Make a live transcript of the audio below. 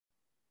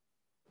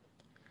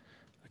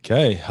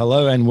Okay,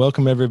 hello and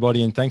welcome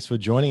everybody, and thanks for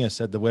joining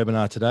us at the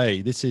webinar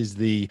today. This is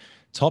the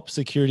top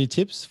security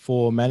tips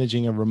for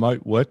managing a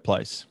remote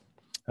workplace.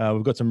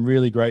 We've got some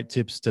really great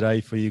tips today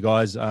for you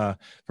guys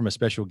from a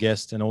special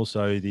guest and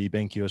also the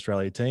BenQ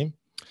Australia team.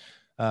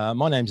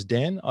 My name's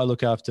Dan. I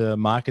look after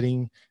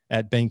marketing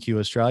at BenQ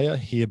Australia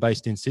here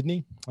based in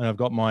Sydney, and I've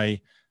got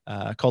my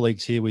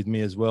colleagues here with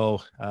me as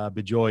well,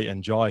 Bijoy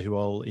and Jai, who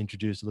I'll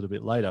introduce a little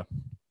bit later.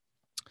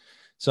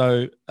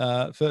 So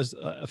first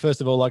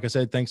of all, like I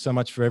said, thanks so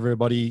much for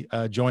everybody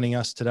joining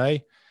us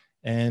today,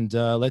 and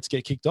let's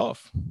get kicked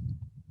off.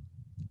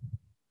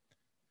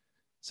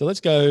 So let's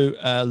go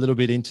a little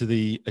bit into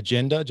the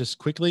agenda just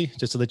quickly,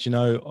 just to let you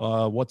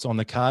know what's on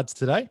the cards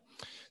today.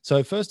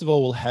 So first of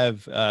all, we'll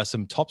have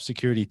some top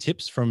security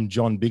tips from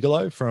John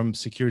Bigelow from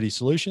Security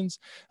Solutions,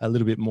 a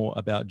little bit more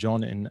about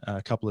John in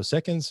a couple of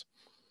seconds.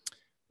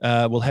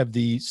 We'll have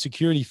the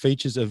security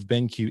features of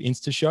BenQ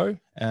InstaShow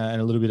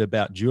and a little bit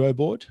about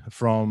DuoBoard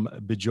from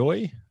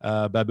Bijoy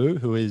Babu,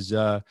 who is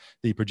the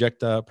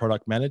projector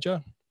product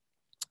manager,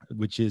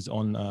 which is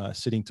on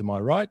sitting to my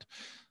right.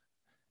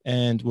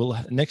 And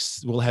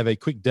next we'll have a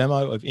quick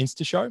demo of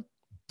InstaShow,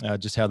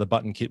 just how the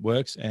button kit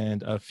works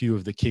and a few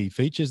of the key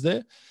features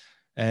there.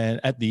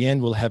 And at the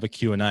end, we'll have a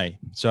Q&A.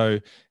 So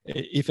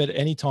if at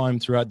any time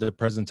throughout the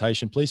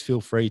presentation, please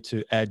feel free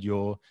to add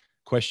your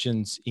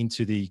questions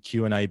into the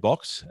Q&A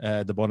box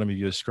at the bottom of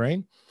your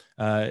screen.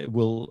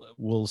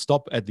 We'll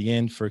stop at the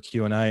end for a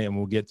Q&A and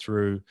we'll get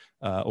through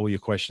all your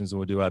questions and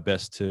we'll do our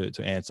best to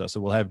answer. So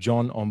we'll have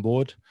John on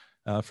board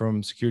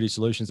from Security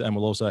Solutions, and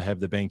we'll also have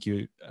the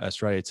BenQ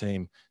Australia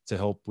team to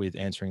help with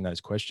answering those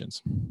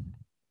questions.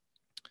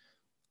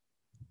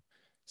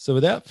 So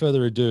without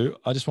further ado,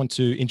 I just want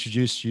to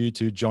introduce you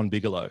to John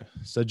Bigelow.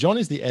 So John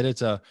is the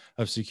editor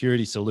of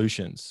Security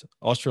Solutions,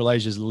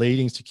 Australasia's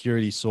leading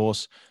security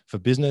source for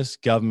business,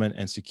 government,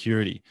 and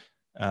security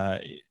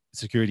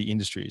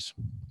industries.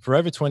 For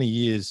over 20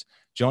 years,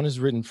 John has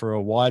written for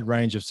a wide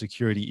range of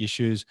security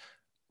issues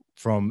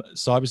from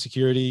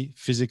cybersecurity,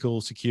 physical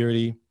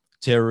security,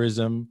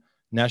 terrorism,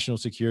 national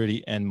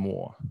security, and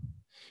more.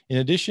 In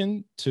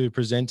addition to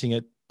presenting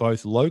at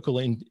both local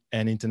and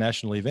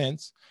international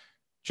events,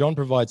 John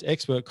provides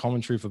expert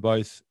commentary for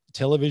both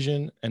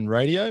television and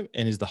radio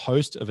and is the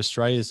host of the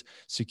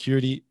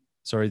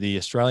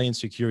Australian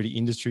Security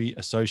Industry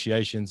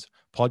Association's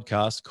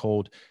podcast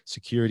called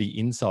Security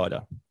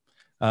Insider.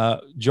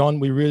 John,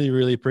 we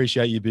really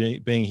appreciate you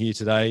being here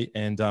today,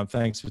 and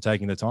thanks for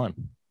taking the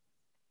time.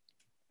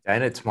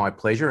 Dan, it's my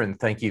pleasure, and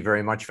thank you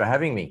very much for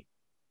having me.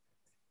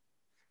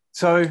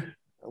 So,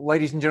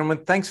 ladies and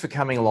gentlemen, thanks for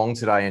coming along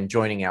today and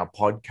joining our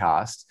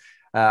podcast.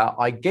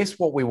 I guess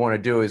what we want to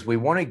do is we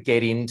want to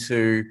get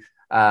into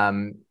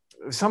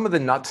some of the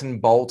nuts and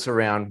bolts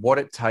around what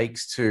it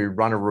takes to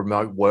run a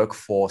remote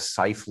workforce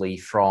safely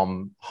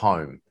from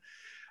home.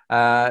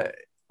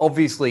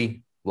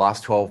 Obviously,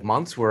 last 12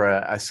 months were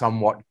a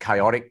somewhat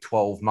chaotic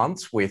 12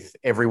 months with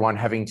everyone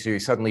having to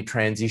suddenly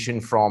transition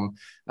from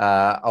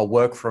a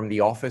work from the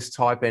office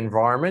type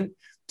environment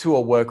to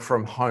a work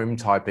from home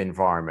type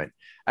environment.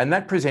 And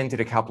that presented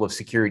a couple of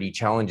security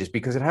challenges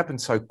because it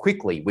happened so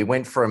quickly. We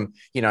went from,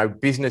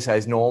 business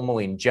as normal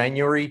in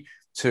January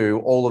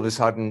to all of a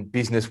sudden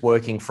business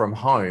working from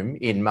home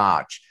in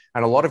March.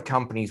 And a lot of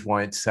companies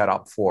weren't set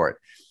up for it.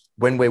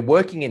 When we're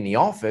working in the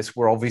office,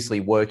 we're obviously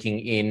working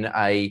in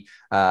a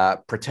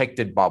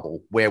protected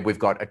bubble where we've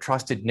got a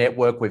trusted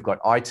network, we've got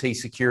IT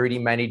security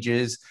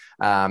managers,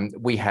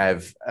 we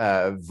have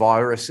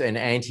virus and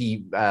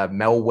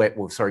malware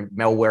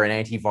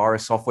and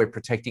antivirus software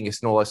protecting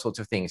us and all those sorts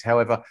of things.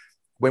 However,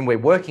 when we're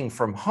working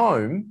from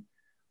home,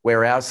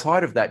 we're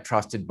outside of that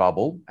trusted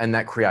bubble, and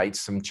that creates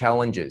some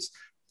challenges.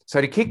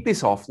 So to kick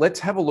this off, let's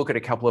have a look at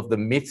a couple of the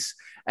myths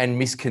and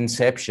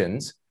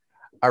misconceptions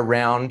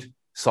around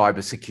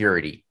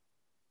cybersecurity.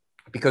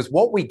 Because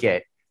what we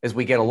get is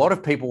we get a lot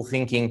of people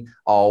thinking,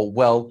 oh,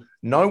 well,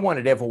 no one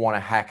would ever want to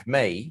hack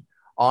me.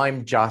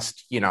 I'm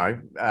just,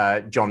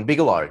 John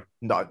Bigelow.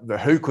 No,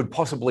 who could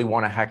possibly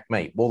want to hack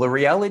me? Well, the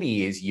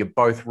reality is you're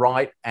both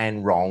right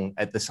and wrong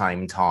at the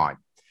same time.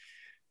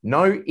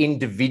 No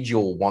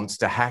individual wants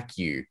to hack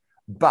you,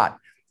 but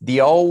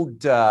the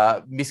old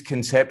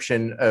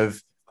misconception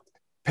of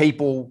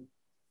people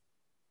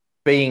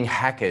being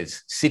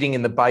hackers, sitting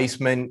in the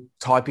basement,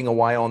 typing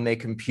away on their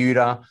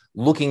computer,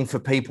 looking for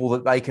people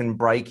that they can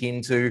break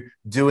into,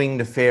 doing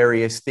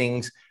nefarious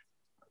things.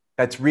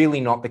 That's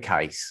really not the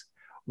case.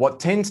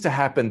 What tends to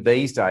happen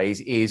these days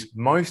is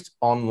most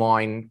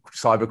online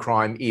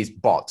cybercrime is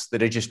bots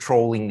that are just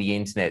trawling the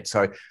internet.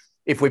 So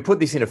if we put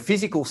this in a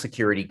physical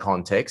security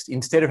context,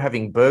 instead of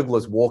having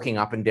burglars walking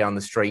up and down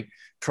the street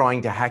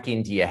trying to hack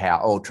into your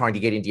house or trying to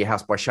get into your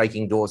house by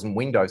shaking doors and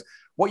windows,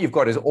 what you've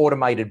got is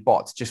automated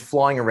bots just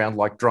flying around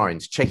like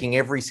drones, checking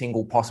every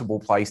single possible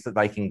place that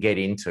they can get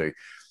into.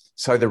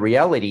 So the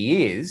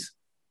reality is,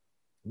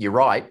 you're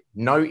right,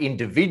 no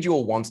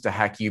individual wants to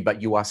hack you,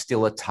 but you are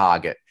still a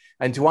target.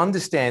 And to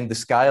understand the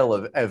scale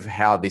of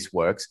how this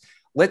works,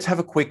 let's have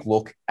a quick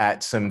look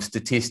at some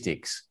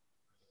statistics.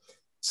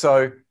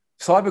 So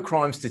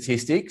cybercrime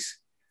statistics,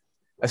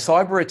 A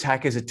cyber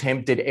attack is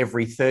attempted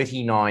every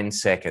 39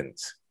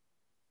 seconds.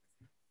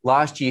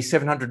 Last year,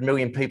 700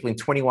 million people in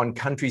 21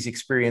 countries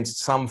experienced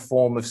some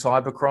form of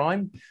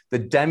cybercrime. The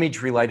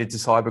damage related to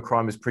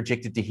cybercrime is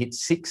projected to hit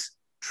 $6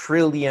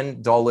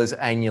 trillion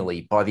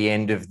annually by the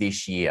end of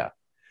this year.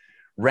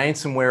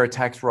 Ransomware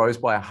attacks rose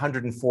by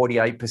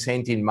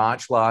 148% in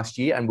March last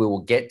year, and we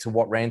will get to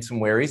what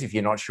ransomware is if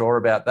you're not sure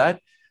about that.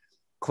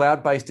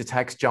 Cloud-based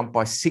attacks jumped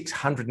by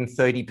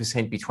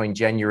 630% between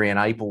January and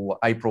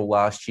April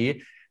last year,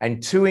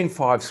 and 2 in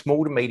 5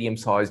 small to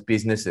medium-sized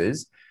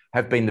businesses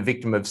have been the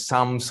victim of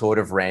some sort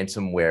of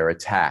ransomware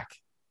attack.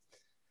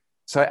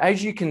 So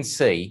as you can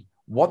see,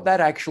 what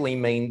that actually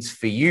means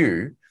for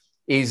you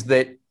is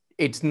that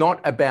it's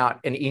not about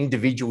an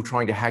individual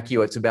trying to hack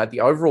you. It's about the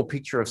overall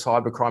picture of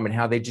cybercrime and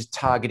how they're just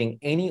targeting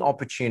any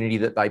opportunity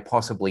that they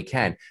possibly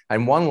can.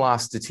 And one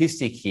last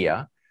statistic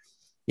here,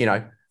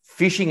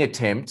 phishing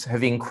attempts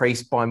have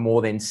increased by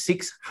more than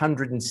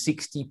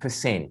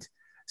 660%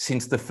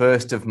 since the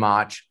 1st of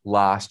March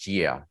last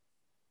year.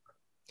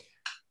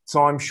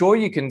 So I'm sure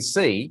you can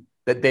see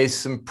that there's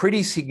some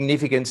pretty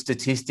significant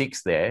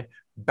statistics there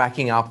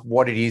backing up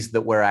what it is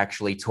that we're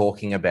actually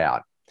talking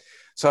about.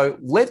 So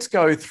let's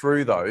go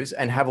through those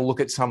and have a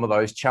look at some of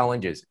those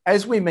challenges.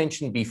 As we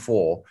mentioned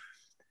before,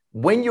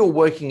 when you're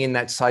working in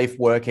that safe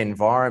work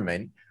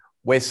environment,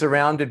 we're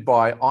surrounded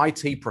by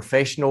IT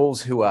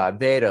professionals who are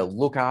there to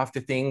look after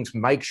things,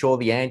 make sure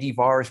the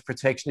antivirus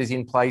protection is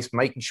in place,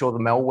 making sure the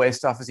malware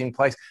stuff is in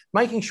place,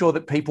 making sure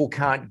that people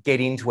can't get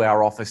into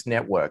our office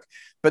network.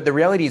 But the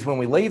reality is when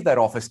we leave that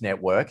office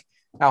network,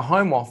 our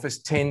home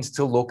office tends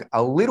to look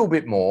a little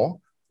bit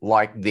more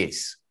like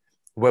this,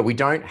 where we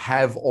don't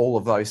have all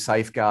of those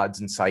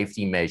safeguards and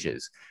safety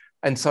measures.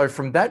 And so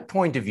from that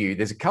point of view,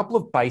 there's a couple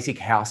of basic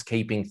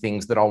housekeeping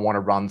things that I want to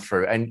run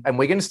through. And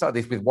we're going to start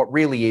this with what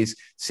really is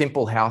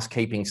simple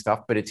housekeeping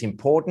stuff, but it's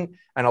important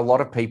and a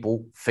lot of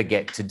people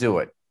forget to do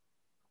it.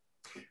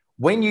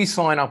 When you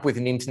sign up with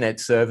an internet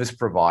service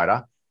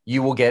provider,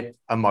 you will get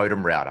a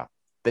modem router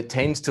that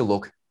tends to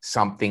look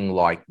something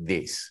like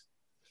this.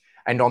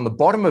 And on the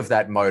bottom of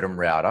that modem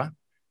router,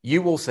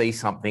 you will see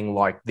something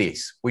like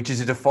this, which is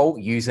a default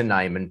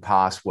username and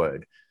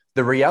password.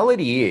 The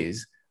reality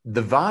is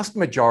the vast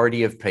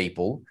majority of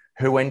people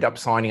who end up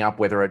signing up,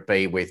 whether it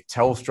be with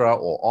Telstra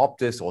or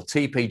Optus or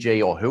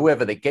TPG or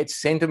whoever that gets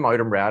sent a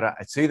modem router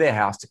to their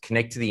house to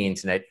connect to the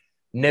internet,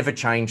 never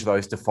change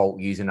those default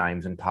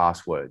usernames and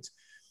passwords.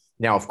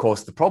 Now, of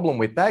course, the problem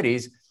with that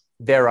is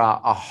there are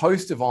a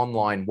host of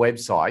online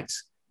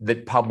websites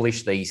that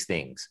publish these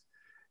things.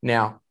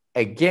 Now,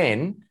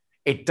 again,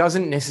 it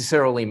doesn't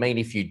necessarily mean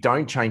if you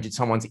don't change it,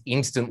 someone's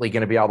instantly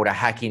going to be able to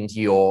hack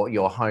into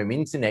your home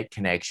internet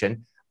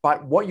connection.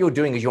 But what you're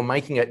doing is you're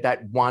making it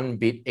that one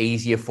bit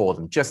easier for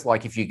them. Just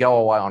like if you go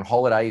away on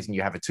holidays and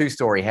you have a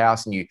 2-story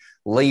house and you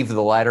leave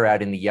the ladder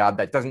out in the yard,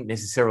 that doesn't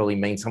necessarily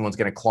mean someone's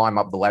going to climb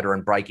up the ladder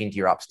and break into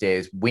your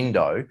upstairs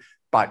window,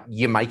 but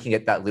you're making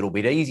it that little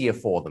bit easier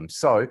for them.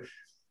 So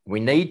we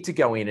need to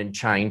go in and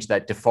change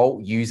that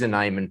default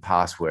username and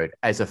password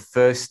as a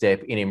first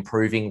step in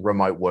improving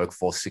remote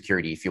workforce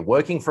security. If you're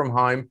working from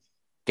home,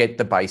 get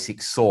the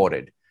basics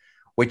sorted,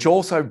 which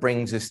also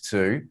brings us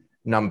to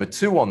number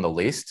 2 on the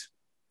list,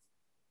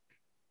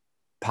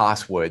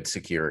 password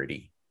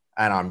security.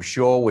 And I'm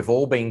sure we've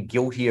all been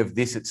guilty of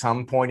this at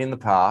some point in the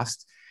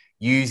past,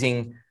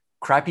 using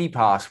crappy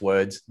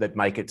passwords that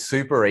make it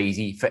super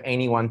easy for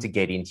anyone to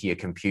get into your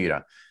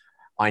computer.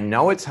 I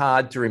know it's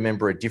hard to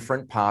remember a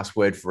different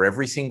password for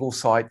every single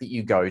site that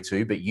you go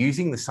to, but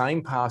using the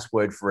same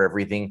password for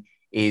everything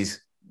is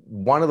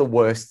one of the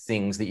worst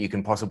things that you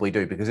can possibly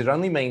do, because it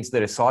only means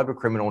that a cyber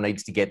criminal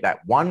needs to get that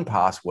one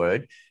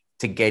password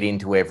to get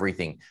into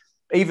everything.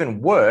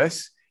 Even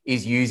worse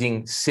is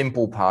using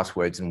simple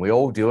passwords, and we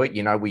all do it.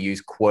 We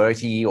use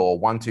QWERTY or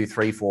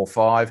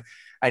 12345.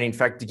 And in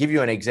fact, to give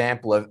you an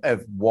example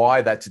of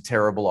why that's a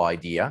terrible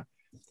idea,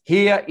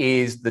 here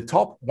is the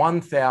top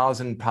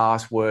 1,000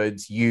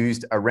 passwords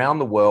used around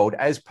the world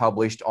as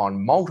published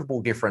on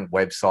multiple different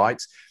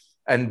websites.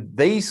 And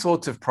these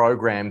sorts of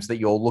programs that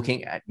you're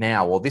looking at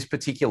now, or this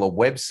particular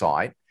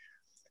website,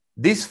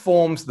 this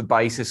forms the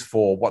basis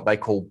for what they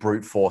call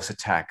brute force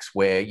attacks,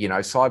 where,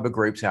 cyber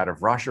groups out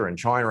of Russia and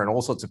China and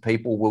all sorts of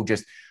people will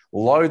just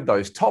load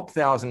those top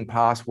 1,000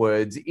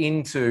 passwords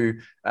into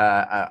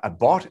a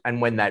bot.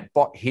 And when that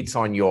bot hits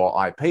on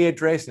your IP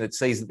address and it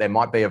sees that there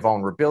might be a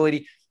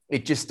vulnerability,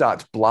 it just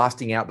starts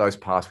blasting out those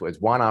passwords,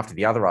 one after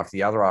the other, after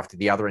the other, after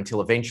the other,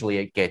 until eventually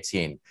it gets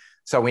in.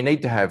 So we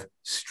need to have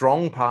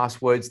strong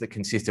passwords that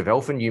consist of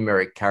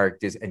alphanumeric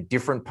characters and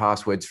different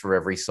passwords for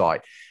every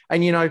site.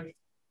 And,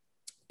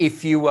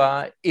 if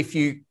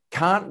you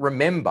can't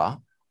remember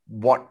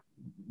what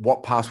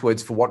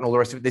passwords for what and all the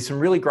rest of it, there's some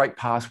really great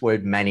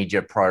password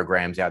manager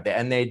programs out there,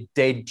 and they're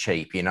dead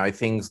cheap.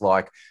 Things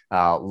like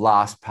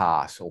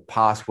LastPass or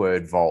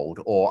Password Vault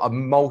or a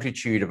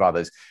multitude of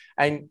others.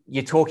 And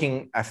you're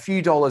talking a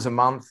few dollars a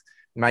month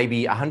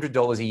maybe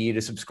 $100 a year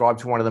to subscribe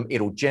to one of them.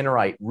 It'll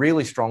generate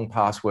really strong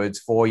passwords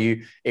for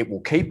you. It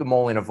will keep them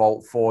all in a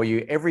vault for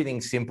you.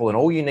 Everything's simple. And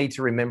all you need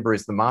to remember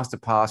is the master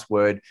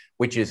password,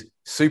 which is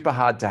super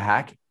hard to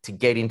hack to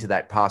get into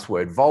that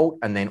password vault.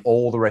 And then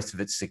all the rest of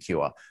it's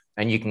secure.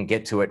 And you can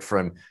get to it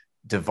from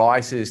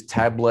devices,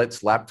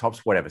 tablets, laptops,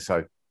 whatever.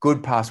 So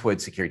good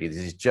password security. This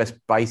is just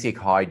basic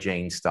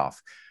hygiene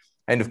stuff.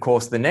 And of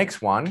course, the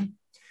next one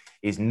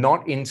is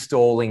not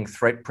installing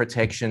threat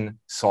protection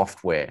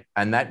software.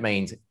 And that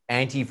means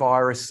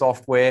antivirus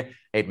software,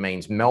 it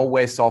means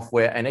malware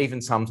software, and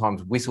even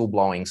sometimes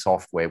whistleblowing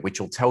software,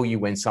 which will tell you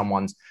when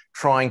someone's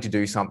trying to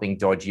do something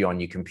dodgy on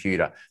your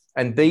computer.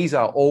 And these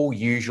are all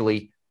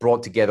usually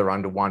brought together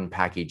under one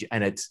package,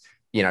 and it's,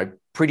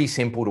 pretty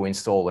simple to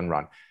install and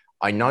run.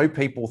 I know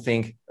people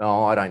think,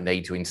 oh, I don't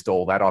need to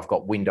install that. I've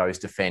got Windows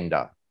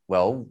Defender.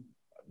 Well,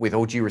 with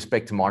all due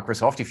respect to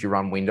Microsoft, if you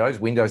run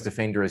Windows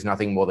Defender is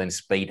nothing more than a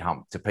speed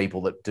hump to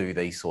people that do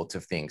these sorts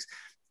of things.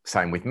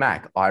 Same with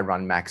Mac. I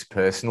run Macs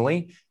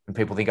personally, and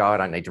people think, oh, I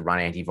don't need to run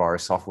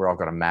antivirus software. I've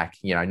got a Mac.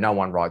 No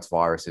one writes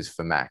viruses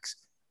for Macs.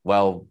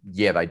 Well,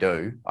 yeah, they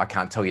do. I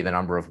can't tell you the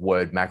number of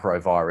word macro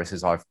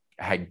viruses I've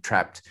had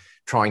trapped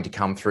trying to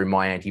come through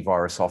my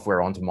antivirus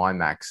software onto my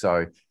Mac.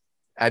 So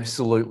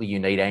absolutely, you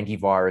need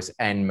antivirus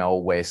and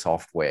malware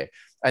software.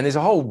 And there's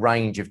a whole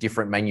range of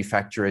different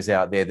manufacturers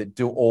out there that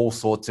do all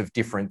sorts of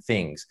different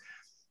things.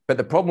 But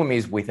the problem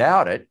is,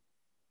 without it,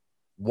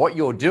 what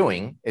you're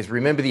doing is,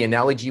 remember the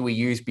analogy we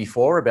used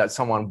before about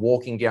someone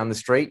walking down the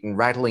street and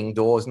rattling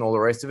doors and all the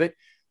rest of it?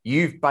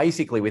 You've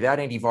basically, without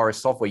antivirus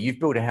software, you've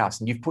built a house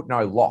and you've put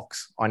no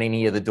locks on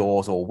any of the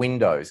doors or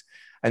windows.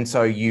 And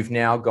so you've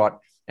now got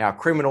our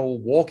criminal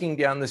walking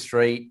down the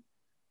street,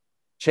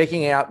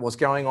 checking out what's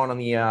going on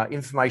the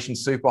information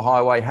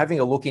superhighway, having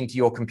a look into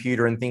your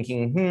computer and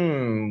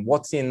thinking,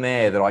 what's in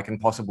there that I can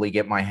possibly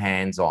get my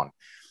hands on?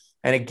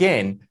 And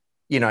again,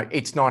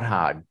 it's not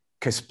hard.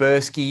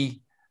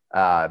 Kaspersky,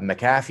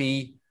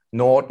 McAfee,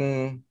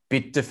 Norton,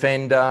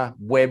 Bitdefender,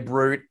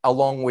 WebRoot,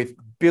 along with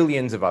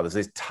billions of others.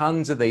 There's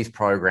tons of these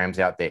programs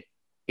out there.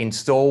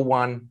 Install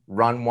one,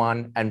 run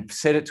one, and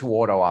set it to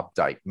auto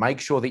update. Make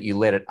sure that you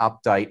let it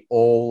update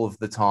all of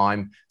the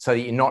time so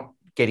that you're not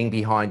getting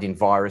behind in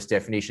virus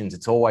definitions.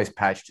 It's always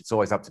patched, it's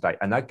always up to date.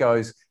 And that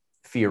goes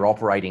for your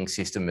operating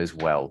system as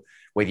well.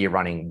 Whether you're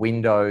running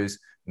Windows,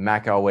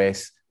 Mac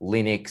OS,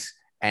 Linux,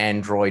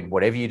 Android,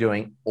 whatever you're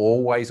doing,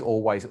 always,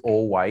 always,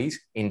 always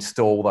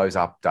install those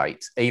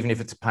updates, even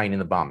if it's a pain in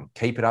the bum.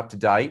 Keep it up to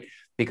date,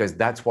 because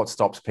that's what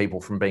stops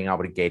people from being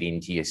able to get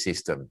into your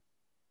system.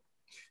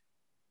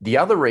 The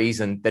other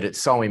reason that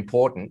it's so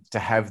important to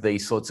have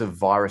these sorts of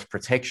virus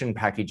protection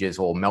packages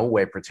or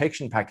malware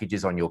protection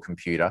packages on your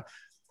computer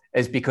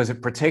is because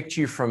it protects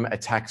you from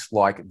attacks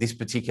like this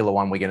particular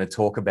one we're going to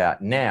talk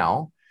about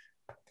now.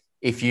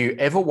 If you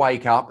ever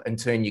wake up and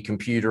turn your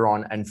computer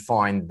on and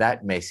find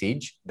that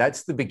message,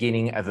 that's the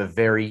beginning of a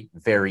very,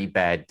 very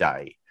bad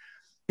day.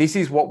 This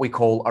is what we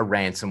call a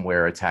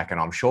ransomware attack, and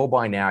I'm sure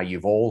by now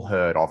you've all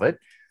heard of it,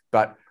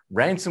 but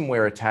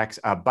ransomware attacks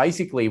are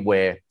basically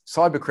where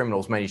cyber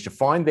criminals manage to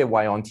find their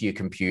way onto your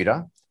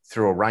computer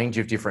through a range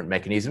of different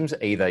mechanisms.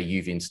 Either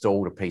you've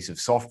installed a piece of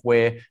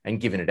software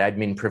and given it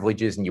admin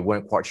privileges and you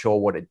weren't quite sure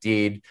what it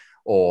did,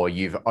 or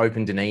you've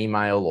opened an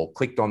email or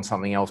clicked on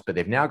something else, but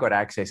they've now got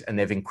access and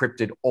they've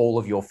encrypted all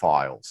of your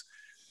files.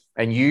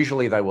 And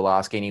usually they will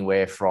ask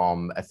anywhere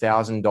from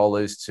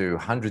 $1,000 to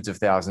hundreds of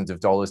thousands of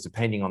dollars,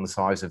 depending on the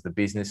size of the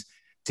business,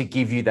 to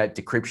give you that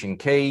decryption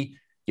key.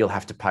 You'll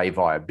have to pay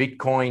via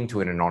Bitcoin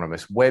to an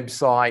anonymous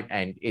website,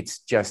 and it's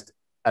just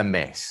a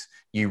mess.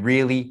 You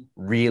really,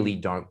 really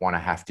don't want to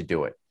have to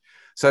do it.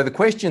 So the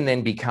question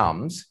then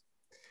becomes,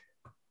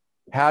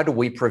 how do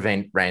we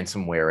prevent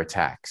ransomware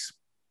attacks?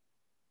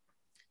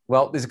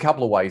 Well, there's a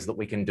couple of ways that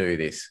we can do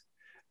this.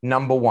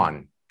 Number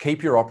one,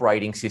 keep your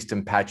operating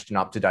system patched and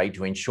up to date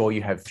to ensure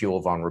you have fewer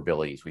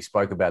vulnerabilities. We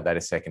spoke about that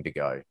a second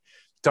ago.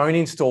 Don't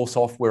install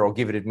software or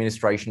give it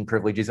administration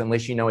privileges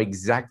unless you know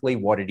exactly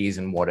what it is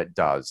and what it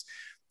does.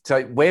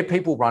 So where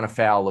people run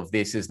afoul of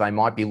this is they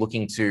might be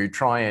looking to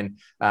try and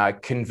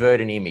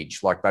convert an image,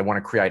 like they want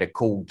to create a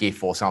cool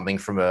GIF or something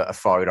from a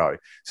photo.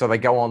 So they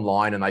go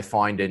online and they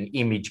find an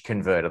image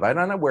converter. They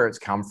don't know where it's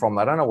come from.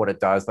 They don't know what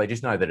it does. They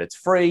just know that it's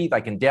free.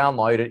 They can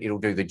download it. It'll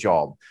do the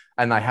job.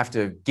 And they have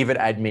to give it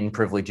admin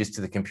privileges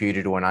to the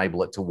computer to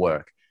enable it to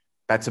work.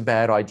 That's a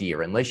bad idea.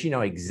 Unless you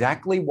know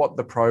exactly what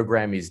the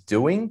program is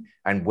doing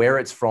and where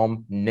it's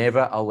from,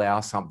 never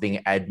allow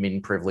something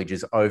admin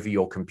privileges over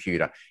your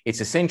computer. It's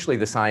essentially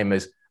the same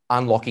as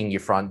unlocking your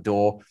front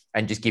door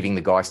and just giving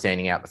the guy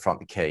standing out the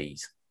front the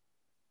keys.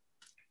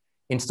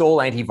 Install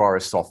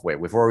antivirus software.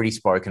 We've already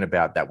spoken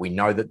about that. We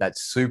know that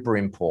that's super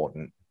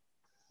important.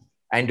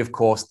 And of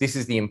course, this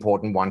is the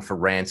important one for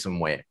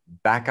ransomware.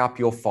 Back up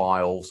your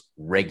files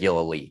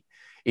regularly.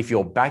 If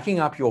you're backing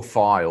up your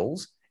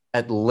files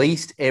at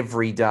least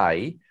every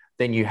day,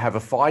 then you have a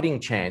fighting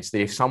chance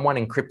that if someone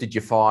encrypted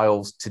your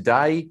files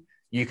today,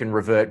 you can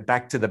revert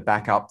back to the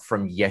backup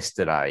from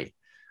yesterday.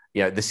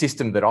 The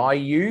system that I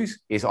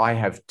use is I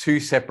have 2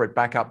 separate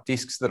backup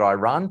disks that I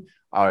run,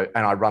 and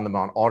I run them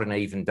on odd and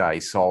even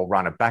days. So I'll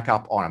run a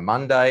backup on a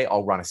Monday,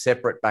 I'll run a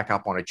separate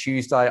backup on a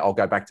Tuesday, I'll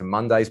go back to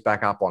Monday's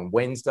backup on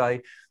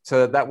Wednesday.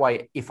 So that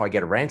way, if I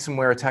get a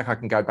ransomware attack, I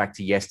can go back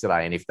to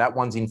yesterday. And if that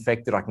one's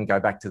infected, I can go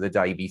back to the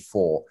day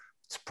before.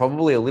 It's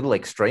probably a little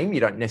extreme.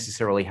 You don't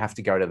necessarily have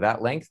to go to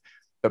that length,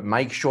 but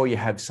make sure you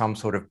have some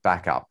sort of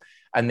backup.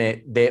 And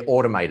they're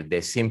automated,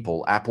 they're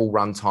simple. Apple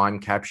run Time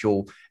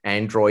Capsule,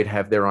 Android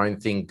have their own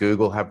thing,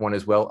 Google have one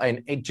as well.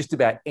 And just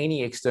about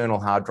any external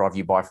hard drive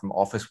you buy from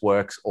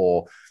Officeworks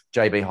or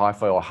JB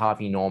Hi-Fi or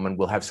Harvey Norman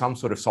will have some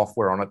sort of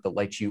software on it that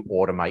lets you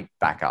automate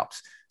backups.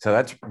 So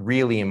that's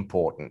really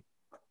important.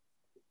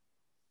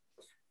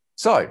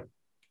 So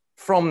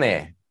from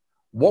there,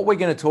 what we're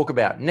going to talk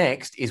about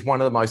next is one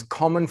of the most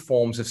common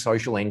forms of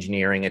social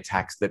engineering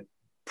attacks that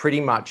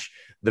pretty much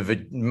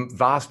the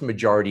vast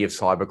majority of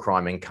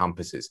cybercrime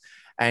encompasses.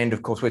 And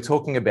of course, we're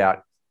talking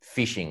about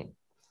phishing.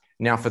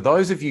 Now, for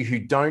those of you who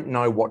don't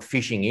know what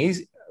phishing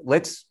is,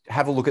 let's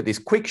have a look at this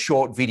quick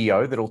short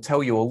video that'll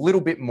tell you a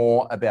little bit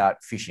more about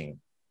phishing.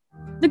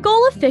 The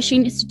goal of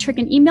phishing is to trick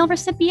an email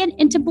recipient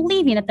into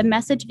believing that the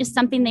message is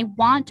something they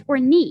want or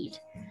need,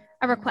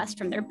 a request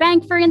from their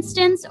bank, for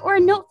instance, or a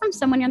note from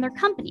someone in their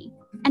company,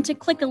 and to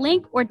click a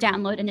link or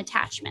download an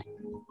attachment.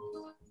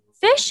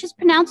 Fish is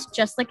pronounced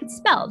just like it's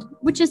spelled,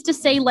 which is to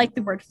say like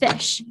the word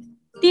fish.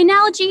 The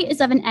analogy is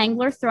of an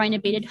angler throwing a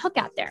baited hook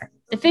out there,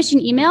 the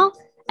phishing email,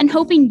 and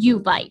hoping you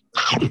bite.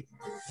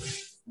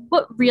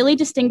 What really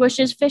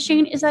distinguishes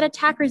phishing is that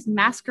attackers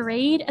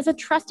masquerade as a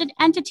trusted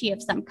entity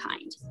of some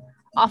kind,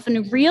 often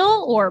a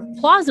real or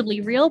plausibly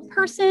real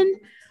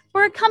person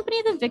or a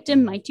company the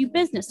victim might do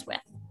business with.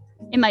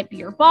 It might be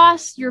your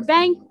boss, your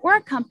bank, or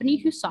a company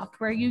whose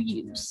software you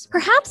use.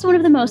 Perhaps one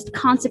of the most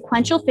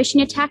consequential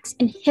phishing attacks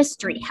in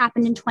history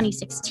happened in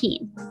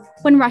 2016,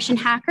 when Russian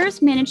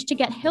hackers managed to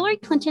get Hillary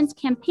Clinton's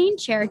campaign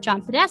chair,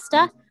 John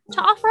Podesta,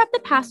 to offer up the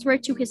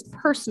password to his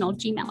personal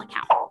Gmail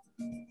account.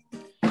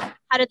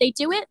 How did they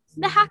do it?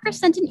 The hackers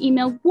sent an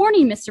email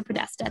warning Mr.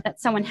 Podesta that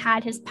someone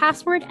had his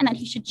password and that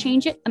he should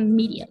change it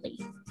immediately.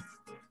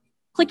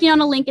 Clicking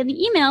on a link in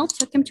the email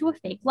took him to a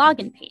fake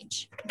login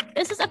page.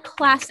 This is a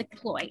classic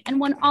ploy and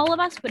one all of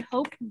us would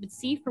hope we would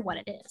see for what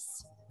it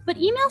is. But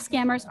email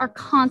scammers are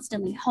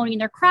constantly honing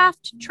their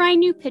craft, trying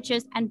new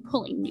pitches, and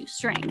pulling new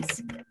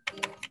strings.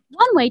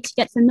 One way to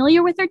get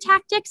familiar with their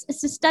tactics is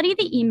to study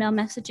the email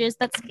messages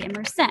that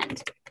scammers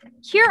send.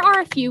 Here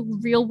are a few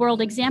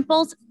real-world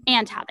examples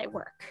and how they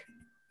work.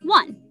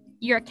 1.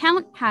 Your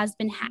account has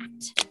been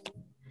hacked.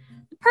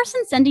 The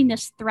person sending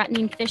this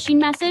threatening phishing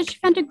message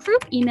found a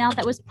group email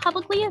that was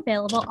publicly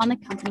available on the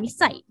company's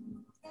site.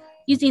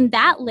 Using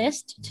that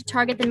list to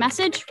target the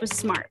message was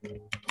smart.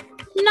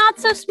 Not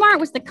so smart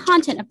was the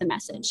content of the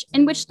message,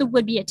 in which the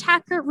would-be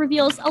attacker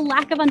reveals a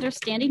lack of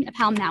understanding of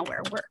how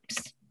malware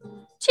works.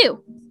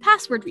 2.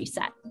 Password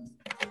reset.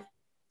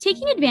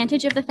 Taking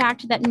advantage of the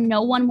fact that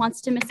no one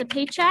wants to miss a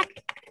paycheck,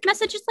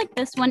 messages like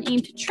this one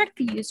aim to trick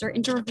the user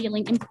into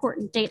revealing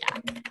important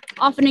data,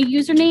 often a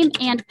username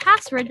and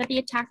password that the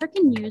attacker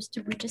can use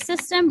to reach a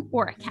system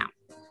or account.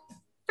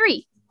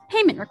 3.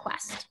 Payment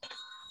request.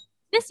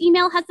 This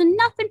email has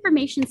enough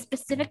information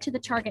specific to the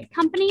target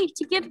company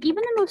to give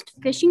even the most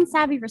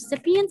phishing-savvy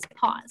recipients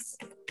pause.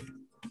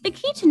 The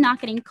key to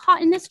not getting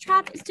caught in this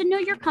trap is to know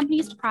your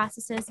company's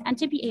processes and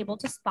to be able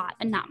to spot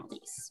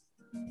anomalies.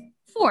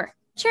 4.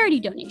 Charity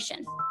donation.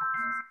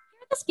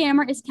 Here the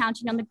scammer is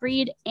counting on the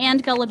greed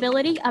and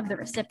gullibility of the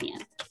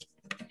recipient.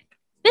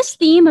 This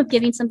theme of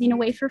giving something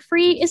away for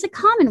free is a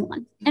common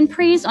one and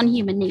preys on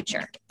human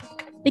nature.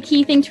 The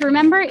key thing to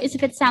remember is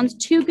if it sounds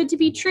too good to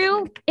be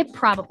true, it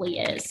probably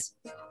is.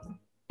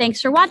 Thanks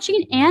for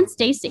watching and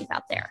stay safe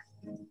out there.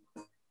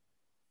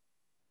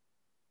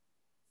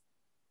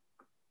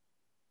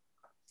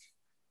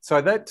 So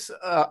that's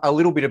a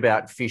little bit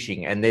about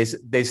phishing, and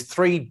there's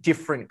 3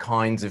 different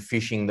kinds of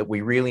phishing that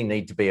we really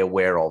need to be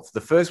aware of.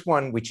 The first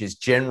one, which is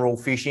general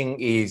phishing,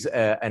 is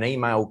an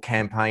email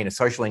campaign, a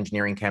social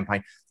engineering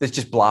campaign that's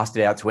just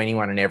blasted out to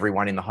anyone and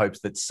everyone in the hopes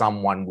that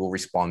someone will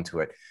respond to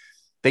it.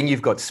 Then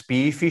you've got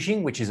spear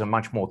phishing, which is a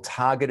much more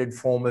targeted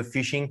form of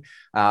phishing,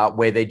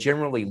 where they're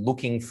generally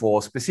looking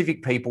for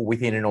specific people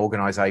within an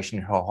organization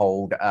who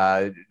hold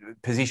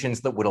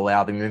positions that would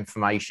allow them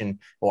information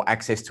or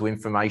access to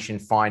information,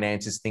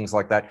 finances, things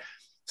like that.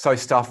 So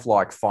stuff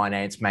like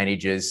finance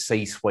managers,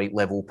 C-suite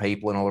level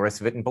people and all the rest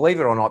of it. And believe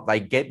it or not, they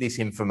get this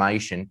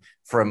information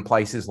from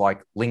places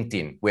like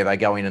LinkedIn, where they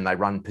go in and they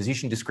run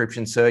position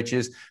description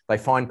searches. They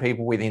find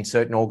people within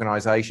certain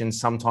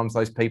organizations. Sometimes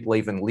those people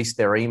even list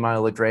their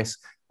email address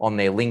on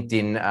their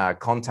LinkedIn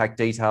contact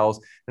details.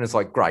 And it's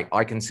like, great,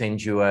 I can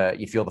send you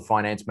if you're the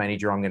finance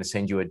manager, I'm going to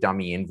send you a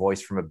dummy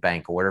invoice from a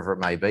bank or whatever it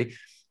may be.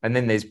 And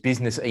then there's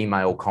business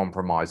email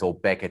compromise, or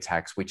BEC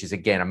attacks, which is,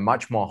 again, a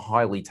much more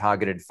highly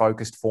targeted,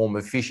 focused form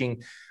of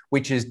phishing,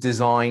 which is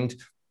designed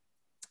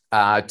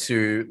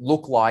to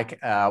look like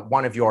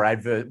one of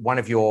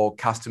your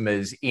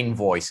customers'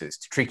 invoices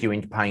to trick you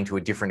into paying to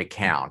a different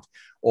account,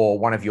 or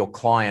one of your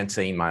clients'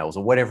 emails,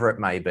 or whatever it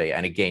may be.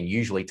 And again,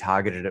 usually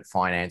targeted at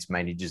finance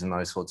managers and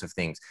those sorts of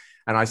things.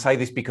 And I say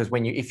this because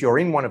if you're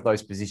in one of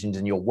those positions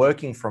and you're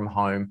working from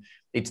home,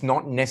 it's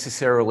not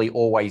necessarily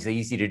always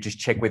easy to just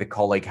check with a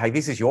colleague, hey,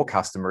 this is your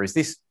customer. Is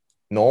this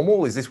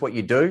normal? Is this what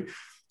you do?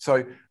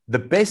 So the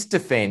best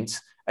defense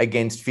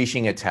against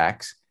phishing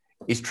attacks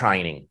is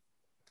training.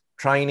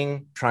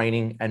 Training,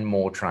 and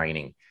more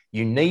training.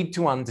 You need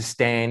to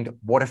understand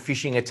what a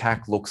phishing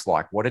attack looks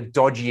like, what a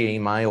dodgy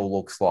email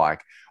looks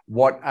like,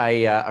 what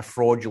a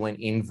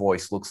fraudulent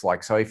invoice looks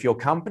like. So if your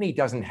company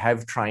doesn't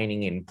have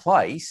training in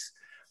place,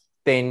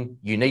 then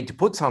you need to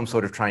put some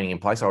sort of training in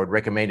place. I would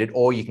recommend it,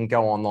 or you can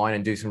go online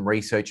and do some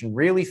research and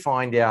really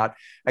find out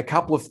a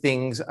couple of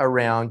things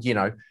around,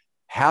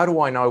 how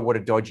do I know what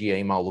a dodgy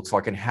email looks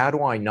like, and how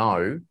do I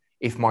know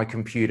if my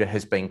computer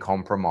has been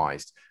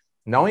compromised?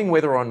 Knowing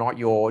whether or not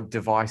your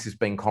device has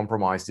been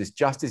compromised is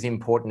just as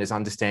important as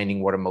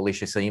understanding what a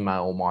malicious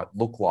email might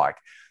look like.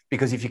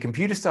 Because if your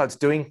computer starts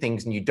doing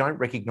things and you don't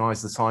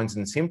recognize the signs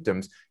and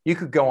symptoms, you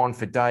could go on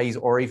for days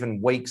or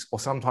even weeks, or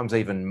sometimes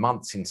even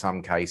months in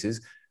some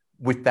cases,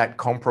 with that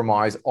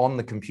compromise on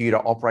the computer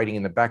operating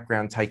in the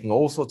background, taking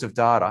all sorts of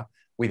data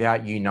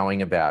without you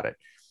knowing about it.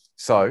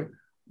 So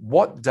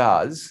what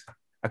does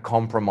a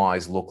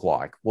compromise look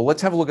like? Well,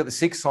 let's have a look at the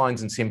 6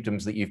 signs and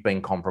symptoms that you've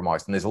been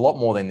compromised. And there's a lot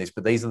more than this,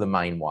 but these are the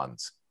main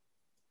ones.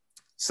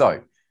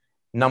 So,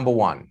 number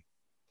 1,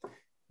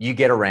 you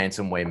get a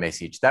ransomware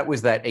message. That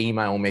was that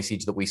email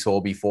message that we saw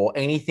before.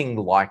 Anything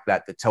like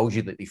that tells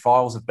you that the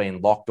files have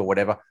been locked or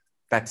whatever,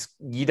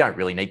 you don't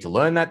really need to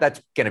learn that.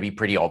 That's going to be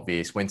pretty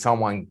obvious. When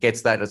someone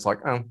gets that, it's like,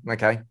 oh,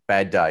 okay,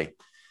 bad day.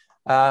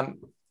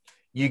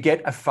 You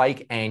get a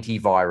fake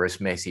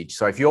antivirus message.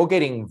 So if you're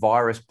getting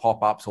virus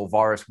pop-ups or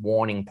virus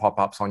warning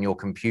pop-ups on your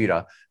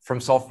computer from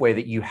software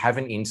that you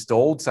haven't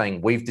installed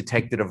saying, we've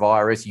detected a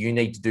virus, you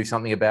need to do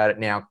something about it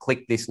now,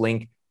 click this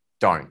link,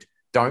 don't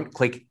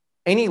click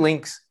any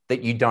links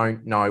that you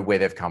don't know where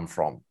they've come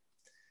from.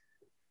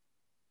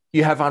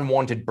 You have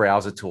unwanted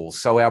browser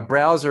tools. So our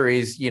browser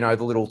is, the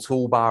little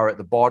toolbar at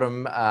the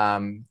bottom,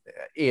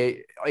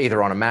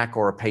 either on a Mac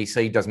or a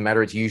PC, doesn't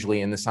matter. It's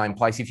usually in the same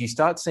place. If you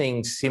start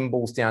seeing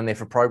symbols down there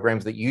for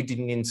programs that you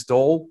didn't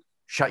install,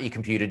 shut your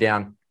computer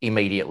down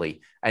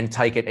immediately and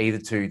take it either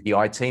to the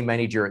IT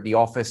manager at the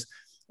office,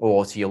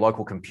 or to your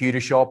local computer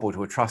shop, or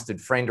to a trusted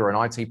friend or an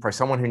IT pro,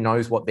 someone who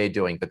knows what they're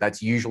doing. But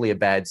that's usually a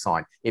bad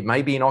sign. It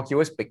may be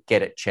innocuous, but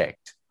get it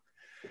checked.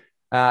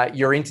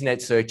 Your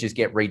internet searches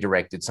get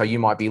redirected. So you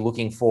might be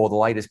looking for the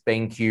latest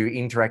BenQ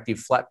interactive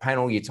flat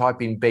panel. You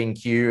type in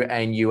BenQ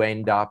and you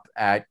end up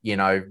at,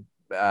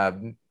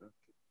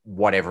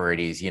 whatever it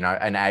is,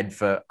 an ad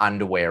for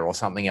underwear or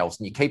something else.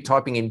 And you keep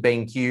typing in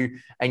BenQ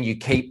and you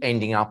keep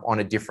ending up on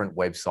a different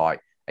website.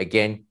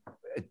 Again,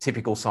 a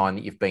typical sign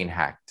that you've been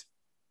hacked.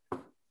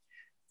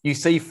 You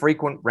see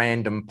frequent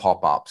random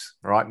pop-ups,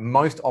 right?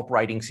 Most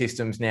operating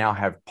systems now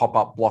have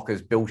pop-up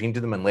blockers built into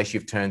them unless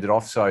you've turned it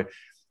off. So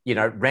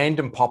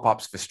random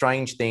pop-ups for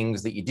strange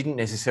things that you didn't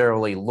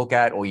necessarily look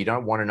at or you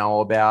don't want to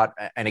know about.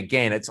 And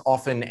again, it's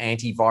often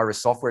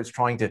antivirus software. It's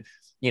trying to,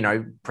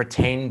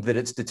 pretend that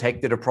it's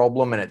detected a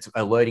problem and it's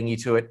alerting you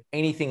to it.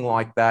 Anything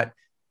like that,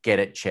 get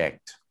it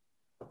checked.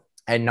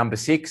 And number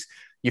 6,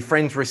 your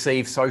friends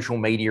receive social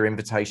media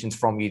invitations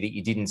from you that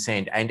you didn't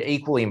send. And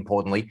equally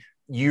importantly,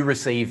 they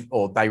receive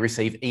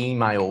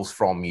emails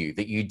from you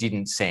that you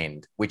didn't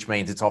send, which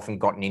means it's often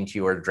gotten into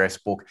your address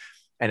book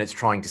and it's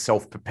trying to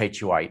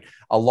self-perpetuate.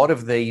 A lot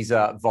of these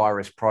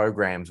virus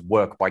programs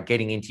work by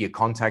getting into your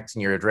contacts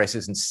and your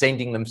addresses and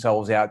sending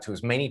themselves out to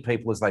as many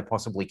people as they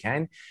possibly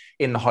can,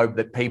 in the hope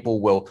that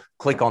people will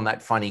click on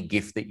that funny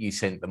GIF that you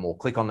sent them, or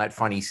click on that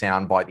funny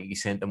soundbite that you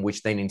sent them,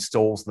 which then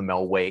installs the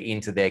malware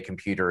into their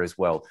computer as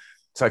well.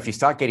 So if you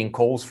start getting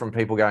calls from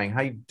people going,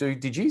 hey, dude,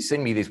 did you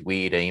send me this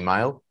weird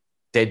email?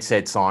 Dead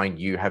set sign,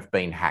 you have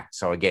been hacked.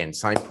 So again,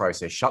 same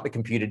process, shut the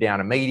computer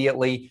down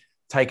immediately,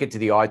 take it to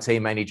the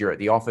IT manager at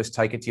the office,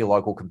 take it to your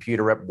local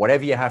computer rep,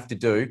 whatever you have to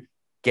do,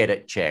 get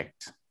it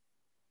checked.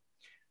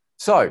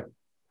 So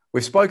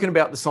we've spoken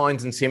about the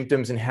signs and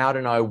symptoms and how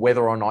to know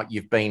whether or not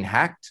you've been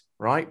hacked,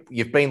 right?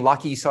 You've been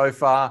lucky so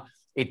far.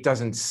 It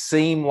doesn't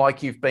seem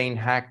like you've been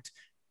hacked.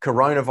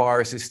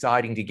 Coronavirus is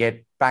starting to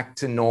get back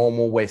to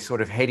normal. We're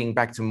sort of heading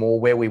back to more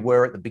where we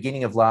were at the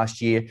beginning of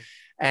last year.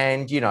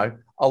 And,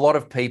 a lot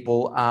of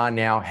people are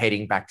now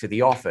heading back to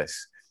the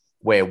office.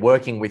 We're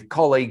working with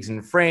colleagues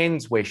and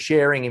friends. We're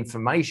sharing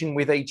information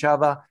with each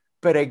other.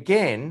 But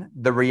again,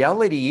 the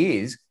reality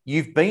is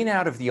you've been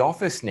out of the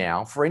office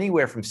now for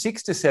anywhere from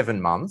 6 to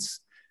 7 months.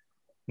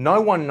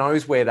 No one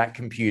knows where that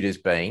computer's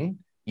been.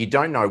 You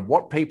don't know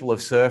what people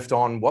have surfed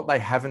on, what they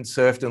haven't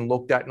surfed and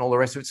looked at and all the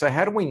rest of it. So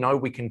how do we know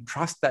we can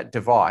trust that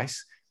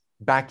device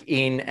back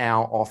in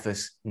our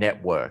office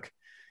network?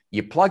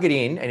 You plug it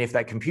in, and if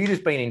that computer's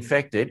been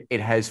infected, it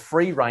has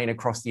free reign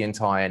across the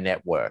entire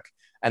network.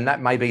 And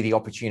that may be the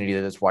opportunity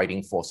that it's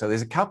waiting for. So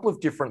there's a couple of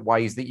different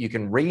ways that you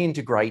can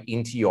reintegrate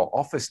into your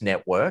office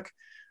network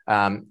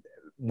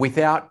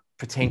without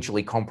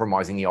potentially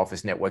compromising the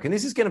office network. And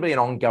this is going to be an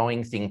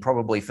ongoing thing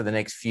probably for the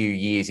next few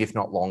years, if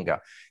not longer.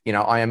 You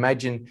know, I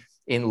imagine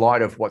in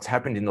light of what's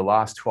happened in the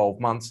last 12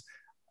 months,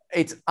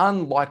 it's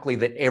unlikely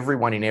that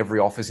everyone in every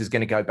office is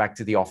going to go back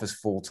to the office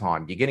full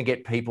time. You're going to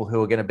get people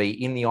who are going to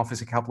be in the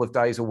office a couple of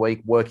days a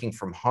week, working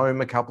from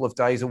home a couple of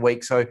days a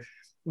week. So,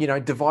 you know,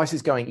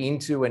 devices going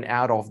into and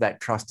out of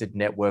that trusted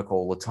network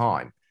all the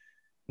time.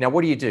 Now,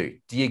 what do?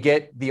 Do you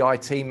get the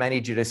IT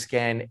manager to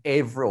scan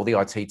or the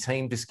IT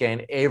team to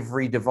scan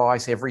every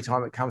device every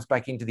time it comes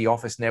back into the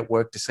office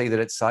network to see that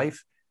it's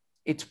safe?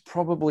 It's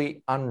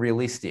probably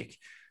unrealistic.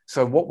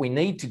 So what we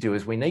need to do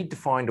is we need to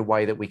find a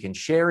way that we can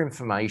share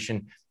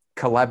information,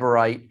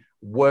 collaborate,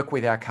 work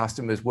with our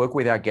customers, work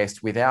with our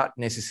guests without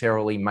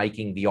necessarily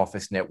making the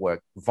office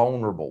network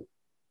vulnerable.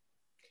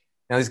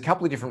 Now, there's a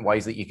couple of different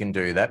ways that you can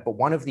do that, but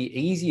one of the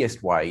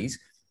easiest ways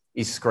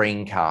is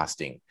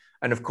screencasting.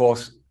 And of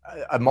course,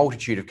 a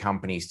multitude of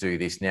companies do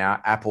this now.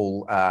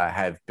 Apple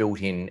have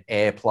built-in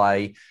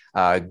AirPlay,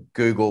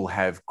 Google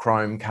have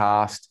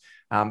Chromecast.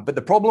 But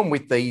the problem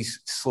with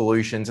these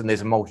solutions, and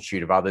there's a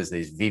multitude of others,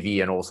 there's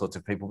Vivi and all sorts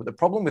of people, but the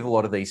problem with a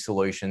lot of these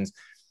solutions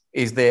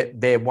is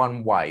they're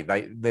one way.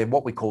 They're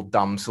what we call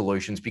dumb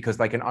solutions because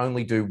they can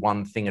only do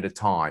one thing at a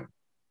time.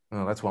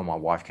 Well, that's why my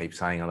wife keeps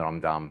saying that I'm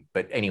dumb.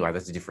 But anyway,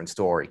 that's a different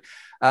story.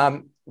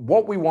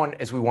 What we want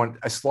is we want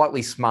a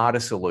slightly smarter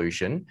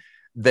solution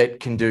that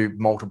can do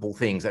multiple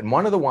things. And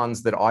one of the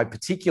ones that I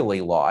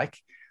particularly like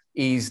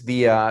is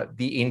the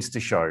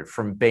InstaShow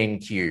from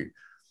BenQ.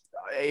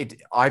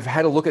 I've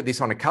had a look at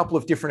this on a couple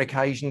of different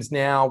occasions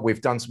now. We've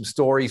done some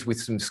stories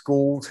with some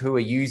schools who are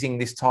using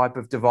this type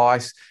of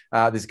device.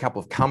 There's a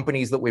couple of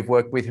companies that we've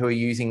worked with who are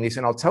using this.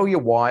 And I'll tell you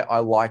why I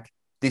like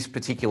this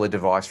particular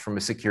device from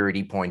a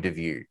security point of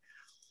view.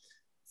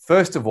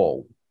 First of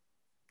all,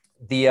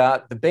 the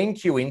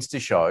BenQ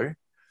InstaShow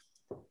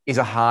is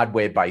a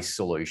hardware-based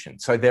solution.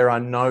 So there are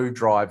no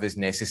drivers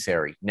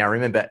necessary. Now,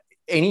 remember,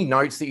 any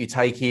notes that you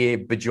take here,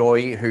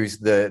 Bijoy, who's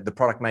the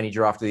product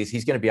manager after this,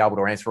 he's going to be able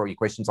to answer all your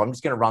questions. I'm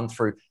just going to run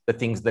through the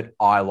things that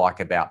I like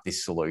about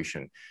this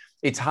solution.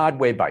 It's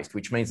hardware-based,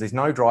 which means there's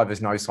no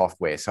drivers, no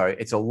software. So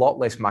it's a lot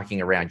less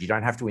mucking around. You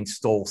don't have to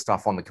install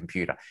stuff on the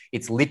computer.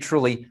 It's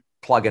literally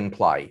plug and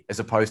play, as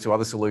opposed to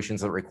other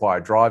solutions that require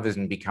drivers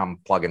and become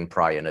plug and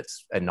play, and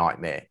it's a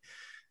nightmare.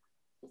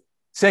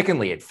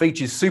 Secondly, it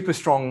features super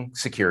strong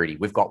security.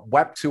 We've got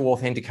WAP2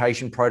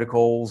 authentication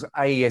protocols,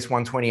 AES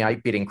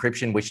 128-bit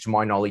encryption, which to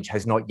my knowledge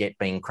has not yet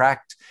been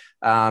cracked,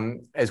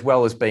 as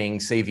well as being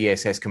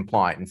CVSS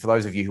compliant. And for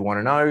those of you who want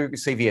to know,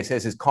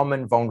 CVSS is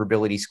Common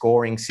Vulnerability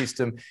Scoring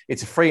System.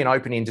 It's a free and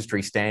open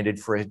industry standard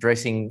for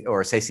addressing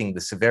or assessing the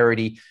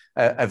severity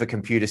of a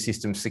computer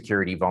system's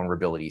security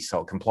vulnerabilities.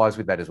 So it complies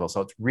with that as well.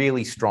 So it's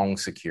really strong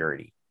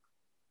security.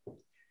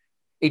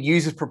 It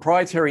uses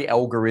proprietary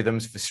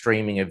algorithms for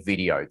streaming of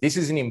video. This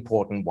is an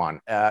important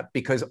one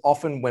because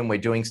often when we're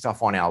doing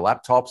stuff on our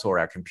laptops or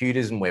our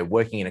computers and we're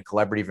working in a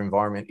collaborative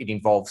environment, it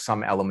involves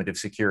some element of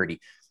security.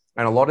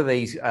 And a lot of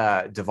these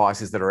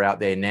devices that are out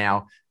there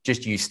now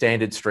just use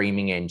standard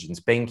streaming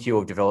engines. BenQ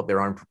have developed their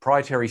own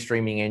proprietary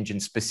streaming engine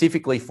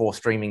specifically for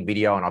streaming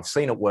video, and I've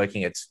seen it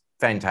working. It's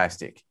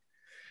fantastic.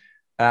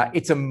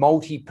 It's a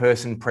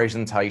multi-person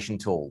presentation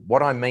tool.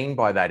 What I mean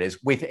by that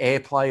is with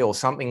AirPlay or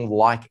something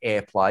like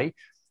AirPlay,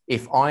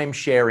 if I'm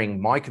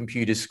sharing my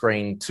computer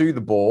screen to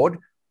the board,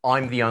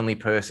 I'm the only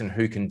person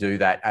who can do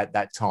that at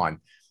that time.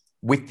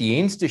 With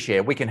the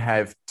InstaShare, we can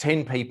have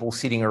 10 people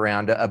sitting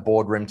around a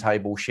boardroom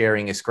table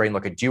sharing a screen,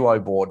 like a duo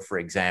board, for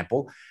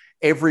example.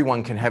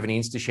 Everyone can have an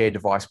InstaShare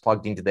device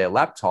plugged into their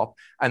laptop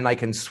and they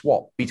can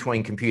swap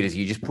between computers.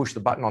 You just push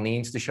the button on the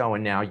InstaShow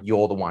and now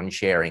you're the one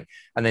sharing.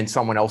 And then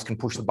someone else can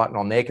push the button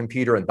on their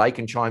computer and they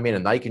can chime in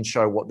and they can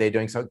show what they're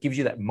doing. So it gives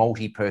you that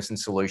multi-person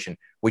solution,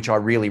 which I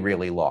really,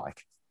 really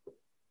like.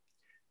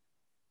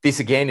 This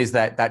again is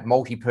that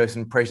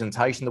multi-person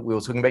presentation that we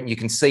were talking about. And you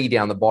can see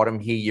down the bottom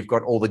here, you've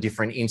got all the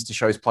different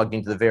InstaShows plugged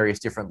into the various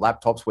different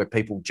laptops where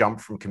people jump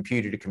from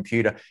computer to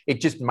computer. It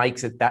just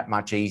makes it that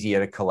much easier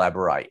to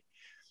collaborate.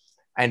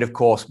 And of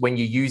course, when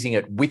you're using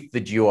it with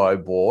the Duo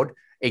board,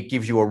 it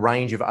gives you a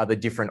range of other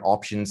different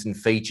options and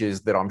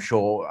features that I'm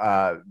sure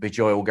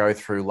Bijoy will go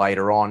through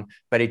later on.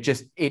 But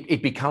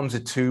it becomes a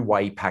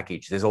two-way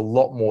package. There's a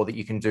lot more that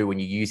you can do when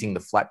you're using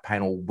the flat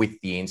panel with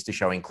the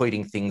InstaShow,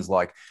 including things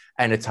like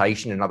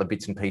annotation and other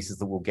bits and pieces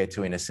that we'll get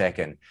to in a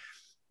second.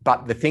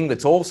 But the thing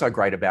that's also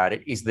great about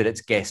it is that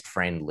it's guest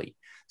friendly.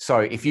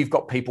 So if you've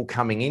got people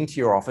coming into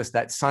your office,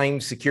 that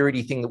same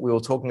security thing that we were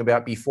talking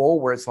about before,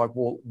 where it's like,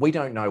 well, we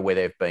don't know where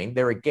they've been.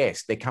 They're a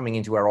guest. They're coming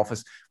into our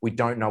office. We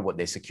don't know what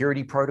their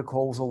security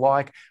protocols are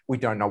like. We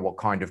don't know what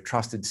kind of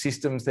trusted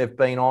systems they've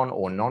been on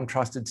or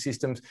non-trusted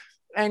systems.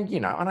 And, you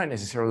know, I don't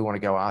necessarily want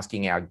to go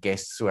asking our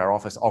guests to our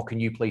office, oh,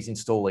 can you please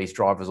install these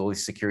drivers or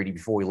this security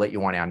before we let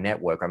you on our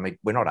network? I mean,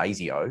 we're not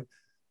ASIO.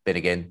 But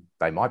again,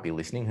 they might be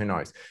listening. Who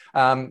knows?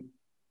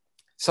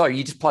 So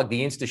you just plug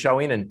the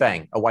InstaShow in and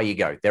bang, away you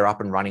go. They're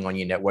up and running on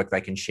your network.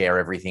 They can share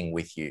everything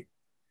with you.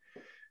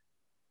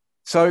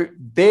 So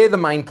they're the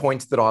main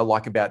points that I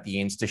like about the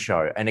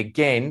InstaShow. And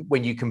again,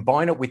 when you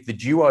combine it with the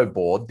Duo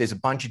board, there's a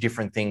bunch of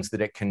different things that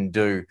it can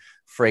do.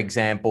 For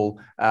example,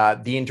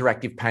 the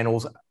interactive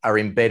panels are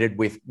embedded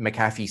with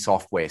McAfee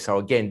software. So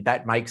again,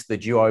 that makes the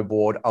Duo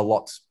board a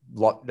lot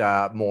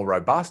more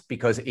robust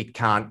because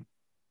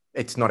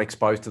it's not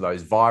exposed to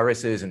those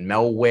viruses and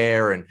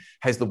malware and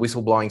has the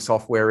whistleblowing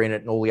software in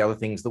it and all the other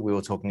things that we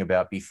were talking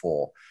about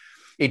before.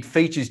 It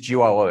features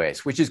Duo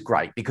OS, which is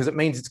great because it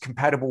means it's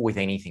compatible with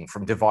anything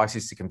from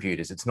devices to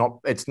computers. It's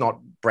not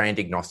brand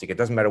agnostic. It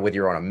doesn't matter whether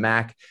you're on a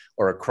Mac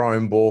or a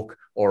Chromebook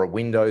or a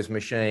Windows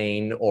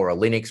machine or a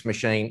Linux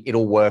machine.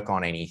 It'll work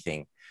on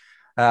anything.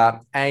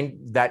 And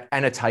that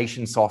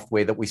annotation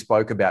software that we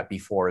spoke about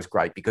before is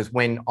great because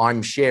when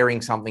I'm sharing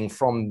something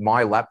from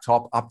my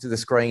laptop up to the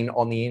screen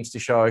on the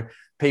InstaShow,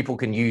 people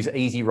can use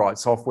EasyWrite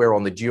software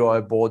on the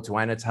Duo board to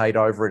annotate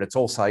over it. It's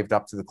all saved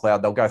up to the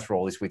cloud. They'll go through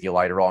all this with you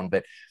later on,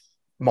 but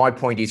my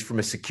point is, from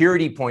a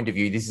security point of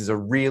view, this is a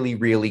really,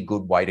 really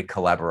good way to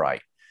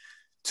collaborate.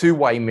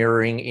 Two-way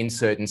mirroring in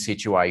certain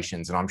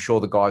situations. And I'm sure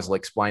the guys will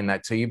explain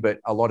that to you, but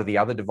a lot of the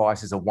other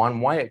devices are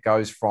one way. It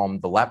goes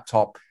from the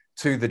laptop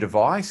to the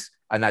device,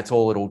 and that's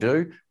all it'll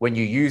do. When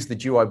you use the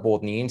Duo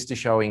board and the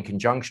InstaShow in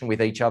conjunction with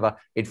each other,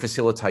 it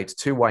facilitates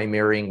two-way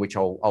mirroring, which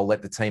I'll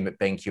let the team at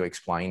BenQ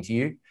explain to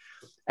you.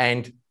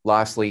 And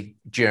lastly,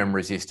 germ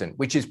resistant,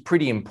 which is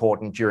pretty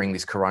important during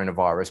this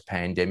coronavirus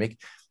pandemic.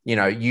 You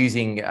know,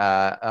 using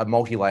a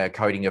multi-layer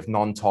coating of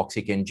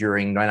non-toxic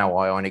enduring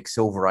nanoionic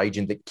silver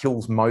agent that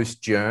kills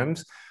most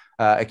germs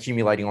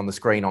accumulating on the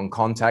screen on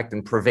contact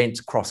and prevents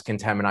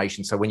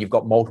cross-contamination. So when you've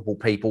got multiple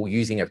people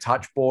using a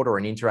touch board or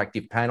an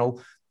interactive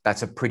panel,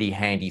 that's a pretty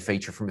handy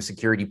feature from a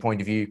security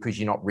point of view because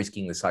you're not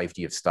risking the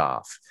safety of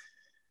staff.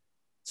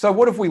 So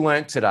what have we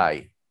learned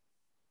today?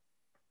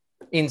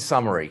 In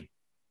summary,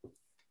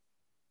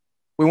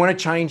 we want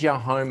to change our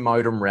home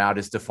modem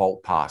router's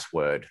default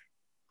password.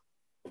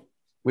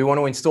 We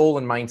want to install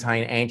and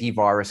maintain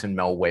antivirus and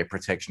malware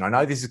protection. I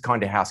know this is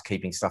kind of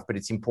housekeeping stuff, but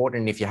it's important.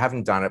 And if you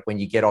haven't done it, when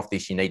you get off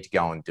this, you need to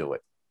go and do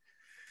it.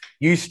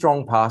 Use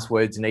strong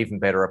passwords and even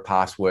better, a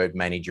password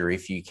manager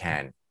if you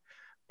can.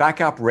 Back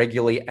up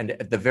regularly and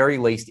at the very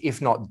least,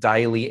 if not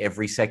daily,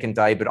 every second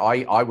day, but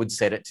I would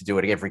set it to do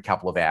it every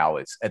couple of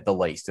hours at the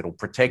least. It'll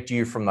protect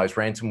you from those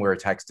ransomware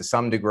attacks to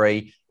some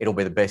degree. It'll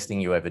be the best thing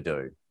you ever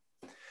do.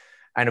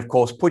 And of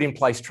course, put in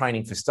place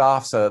training for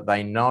staff so that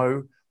they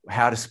know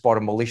how to spot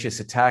a malicious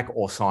attack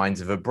or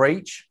signs of a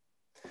breach,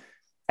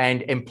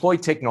 and employ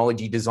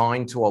technology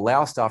designed to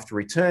allow staff to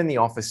return the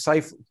office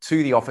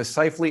to the office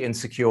safely and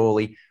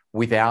securely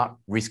without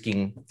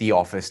risking the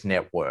office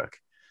network.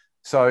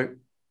 So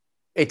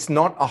it's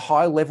not a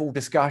high-level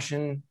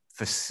discussion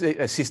for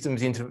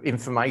systems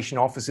information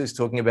officers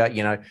talking about,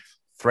 you know,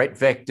 threat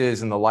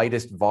vectors and the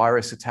latest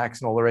virus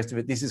attacks and all the rest of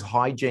it. This is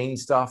hygiene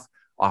stuff.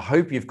 I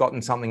hope you've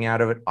gotten something out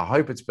of it. I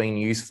hope it's been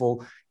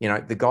useful. You know,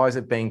 the guys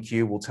at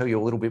BenQ will tell you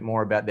a little bit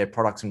more about their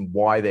products and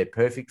why they're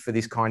perfect for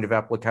this kind of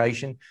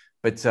application.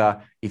 But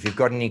if you've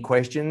got any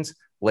questions,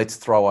 let's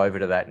throw over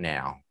to that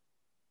now.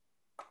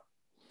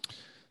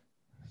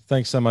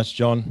 Thanks so much,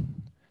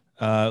 John.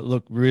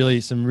 Look, really,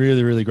 some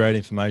really great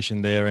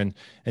information there. And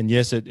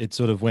yes, it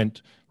sort of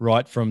went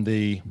right from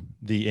the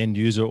end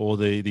user or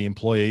the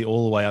employee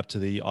all the way up to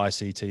the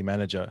ICT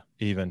manager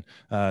even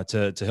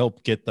to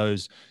help get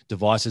those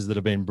devices that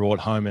have been brought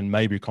home and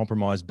maybe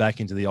compromised back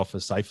into the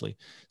office safely.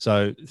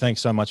 So thanks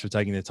so much for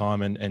taking the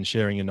time and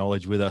sharing your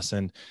knowledge with us.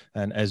 And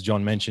as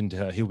John mentioned,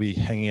 he'll be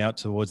hanging out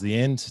towards the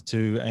end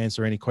to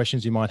answer any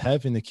questions you might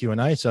have in the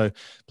Q&A. So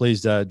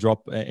please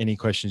drop any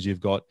questions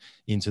you've got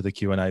into the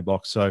Q&A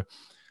box. So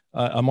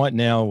I might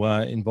now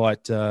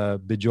invite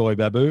Bijoy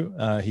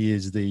Babu. He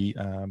is the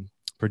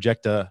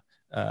projector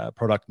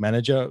product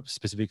manager,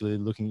 specifically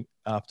looking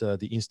after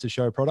the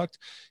InstaShow product.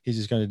 He's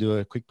just going to do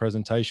a quick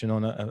presentation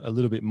on a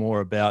little bit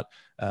more about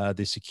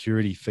the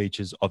security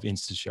features of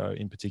InstaShow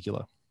in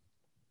particular.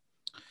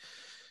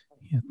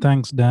 Yeah,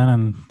 thanks, Dan,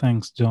 and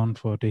thanks, John,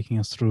 for taking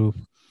us through.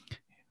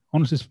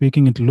 Honestly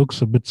speaking, it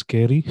looks a bit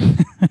scary,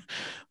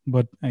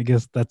 but I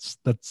guess that's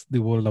the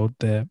world out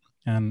there.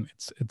 And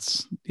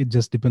it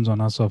just depends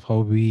on us of how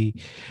we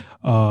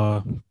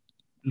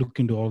look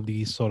into all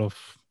these sort of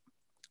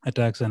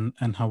attacks and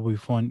how we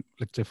find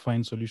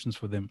solutions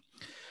for them.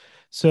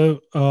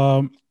 So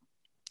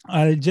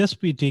I'll just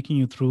be taking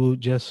you through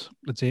just,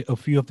 let's say, a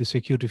few of the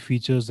security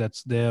features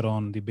that's there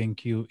on the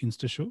BenQ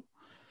InstaShow,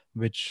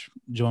 which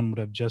John would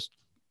have just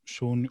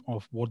shown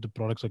of what the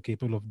products are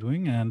capable of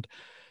doing, and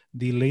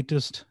the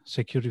latest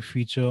security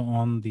feature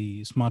on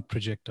the smart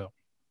projector.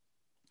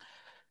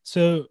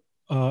 So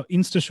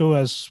InstaShow,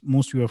 as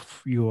most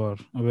of you are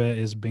aware,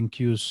 is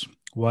BenQ's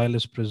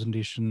wireless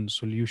presentation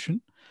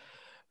solution,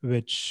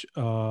 which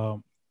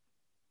has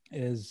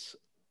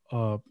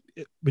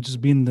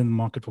been in the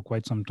market for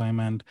quite some time.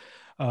 And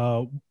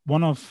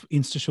one of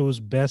InstaShow's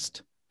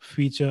best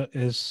feature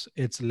is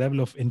its level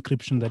of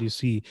encryption that you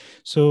see.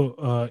 So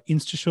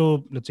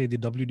InstaShow, let's say the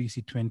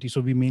WDC20.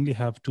 So we mainly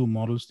have two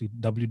models, the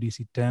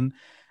WDC10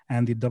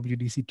 and the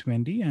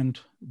WDC20. And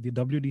the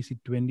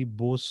WDC20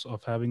 boasts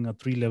of having a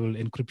 3-level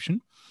encryption,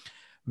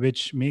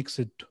 which makes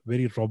it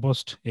very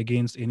robust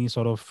against any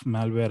sort of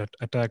malware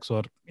attacks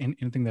or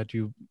anything that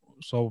you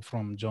saw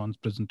from John's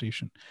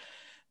presentation.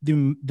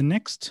 The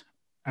next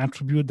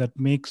attribute that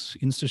makes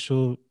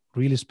InstaShow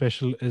really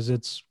special is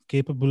its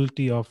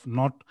capability of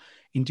not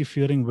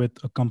interfering with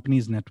a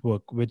company's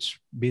network, which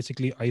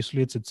basically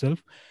isolates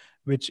itself,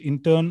 which in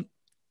turn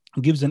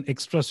gives an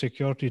extra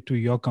security to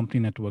your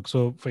company network.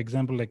 So for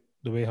example, like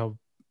the way how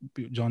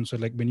John said,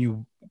 like when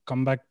you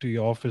come back to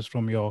your office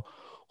from your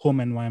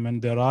home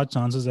environment, there are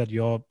chances that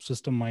your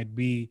system might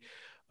be,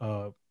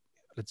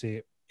 let's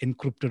say,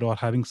 encrypted or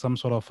having some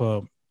sort of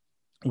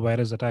a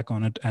virus attack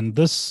on it. And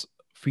this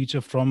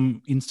feature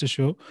from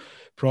InstaShow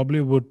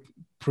probably would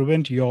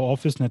prevent your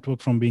office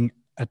network from being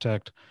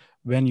attacked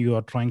when you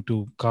are trying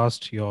to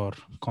cast your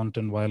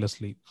content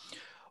wirelessly.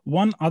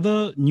 One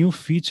other new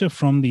feature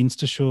from the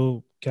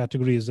InstaShow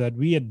category is that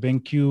we at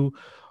BenQ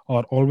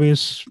are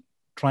always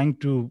trying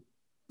to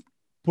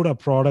put a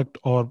product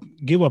or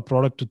give a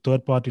product to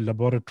third-party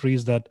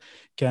laboratories that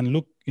can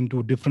look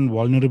into different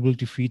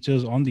vulnerability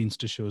features on the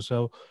InstaShow.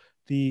 So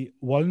the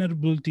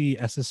vulnerability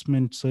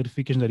assessment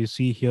certification that you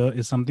see here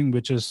is something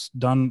which is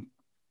done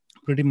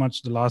pretty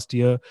much the last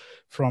year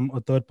from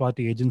a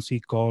third-party agency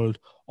called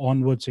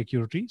Onward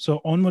Security. So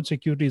Onward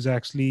Security is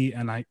actually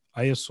an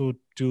ISO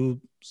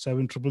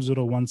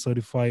 27001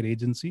 certified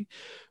agency,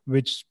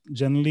 which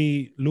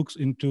generally looks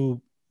into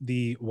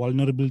the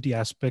vulnerability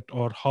aspect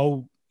or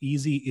how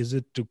easy is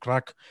it to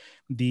crack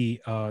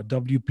the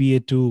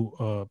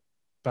WPA2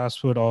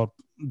 password or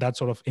that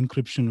sort of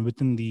encryption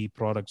within the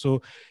product.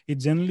 So it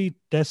generally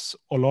tests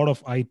a lot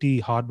of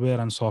IT hardware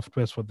and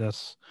softwares for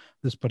this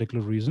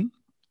particular reason.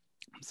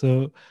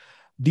 So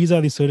these are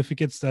the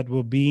certificates that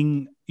were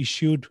being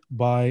issued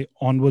by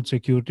Onward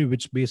Security,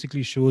 which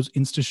basically shows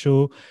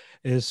InstaShow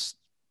is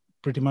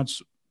pretty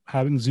much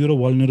having zero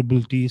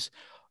vulnerabilities,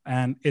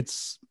 and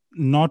it's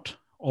not,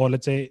 or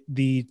let's say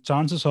the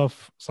chances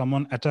of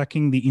someone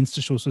attacking the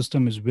InstaShow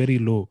system is very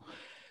low.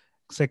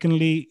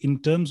 Secondly, in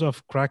terms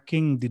of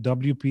cracking the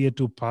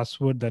WPA2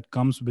 password that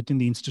comes within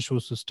the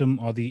InstaShow system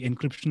or the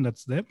encryption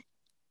that's there,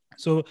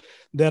 so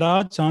there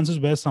are chances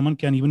where someone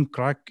can even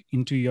crack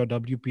into your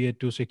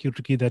WPA2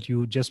 security key that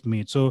you just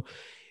made. So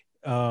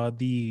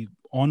the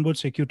Onward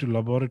Security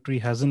Laboratory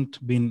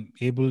hasn't been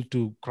able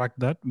to crack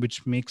that,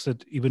 which makes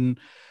it even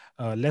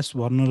less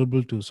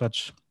vulnerable to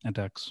such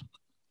attacks.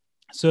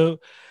 So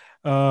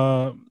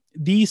all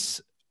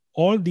these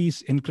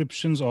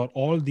encryptions or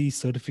all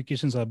these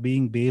certifications are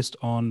being based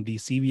on the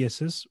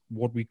CVSS,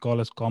 what we call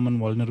as Common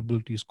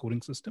Vulnerability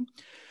Scoring System,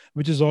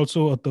 which is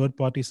also a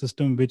third-party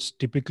system which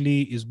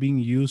typically is being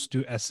used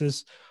to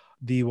assess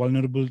the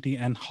vulnerability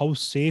and how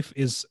safe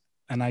is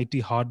an IT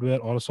hardware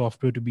or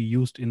software to be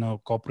used in a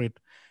corporate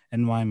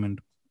environment.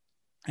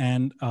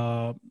 And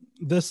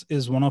this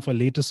is one of our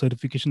latest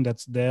certification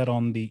that's there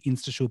on the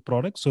InstaShow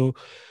product, so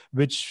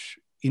which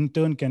in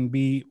turn can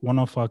be one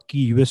of our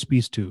key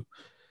USPs too.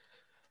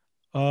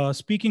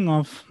 Speaking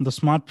of the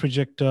Smart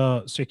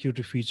Projector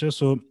security feature,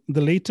 so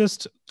the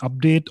latest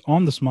update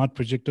on the Smart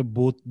Projector,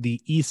 both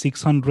the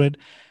E600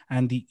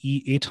 and the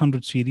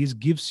E800 series,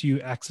 gives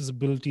you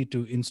accessibility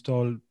to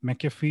install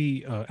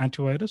McAfee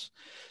antivirus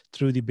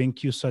through the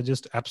BenQ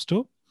Suggest App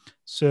Store.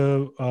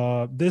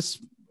 So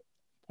this,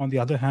 on the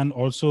other hand,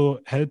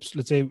 also helps,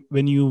 let's say,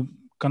 when you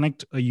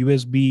connect a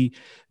USB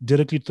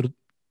directly to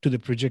the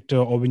projector,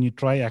 or when you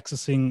try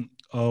accessing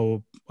a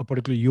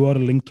particular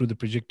URL link through the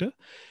projector,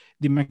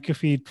 the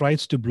McAfee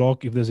tries to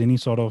block if there's any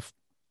sort of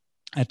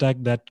attack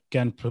that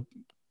can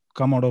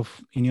come out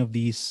of any of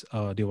these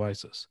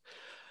devices.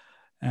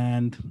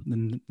 And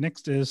the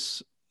next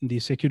is the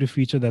security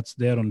feature that's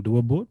there on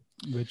DuoBoard,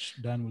 which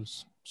Dan will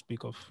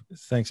speak of.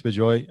 Thanks,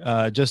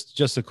 Bijoy.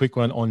 Just a quick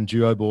one on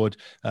DuoBoard.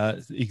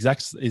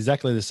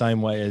 Exactly the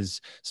same way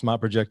as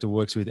Smart Projector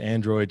works with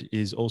Android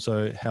is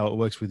also how it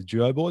works with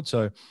DuoBoard.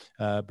 So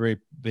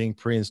being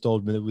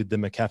pre-installed with the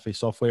McAfee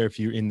software if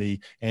you're in the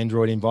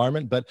Android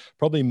environment, but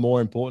probably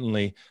more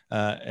importantly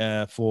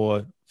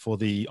for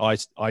the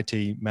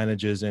IT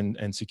managers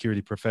and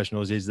security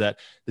professionals is that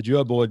the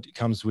DuoBoard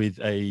comes with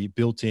a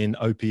built-in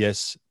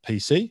OPS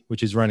PC,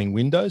 which is running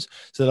Windows.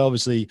 So that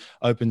obviously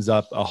opens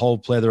up a whole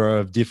plethora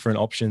of different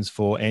options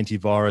for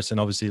antivirus and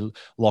obviously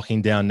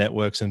locking down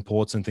networks and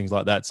ports and things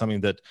like that,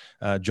 something that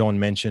John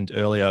mentioned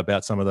earlier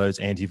about some of those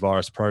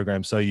antivirus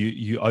programs. So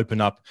you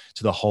open up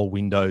to the whole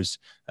Windows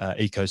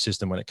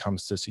ecosystem when it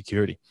comes to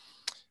security.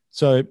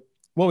 So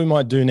what we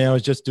might do now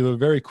is just do a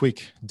very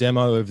quick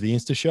demo of the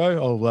InstaShow.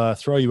 I'll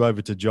throw you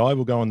over to Jai.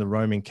 We'll go on the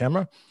roaming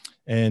camera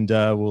and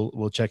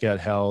we'll check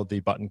out how the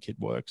button kit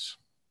works.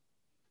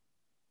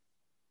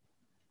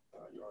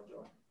 You're on,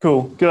 Jai.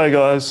 Cool. G'day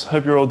guys.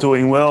 Hope you're all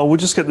doing well. We'll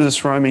just get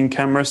this roaming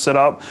camera set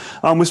up.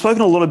 We've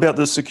spoken a lot about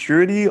the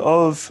security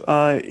of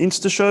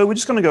InstaShow. We're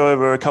just going to go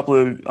over a couple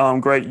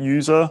of great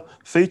user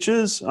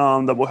features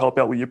that will help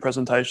out with your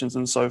presentations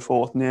and so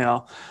forth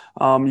now.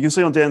 You can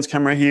see on Dan's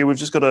camera here, we've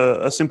just got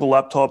a simple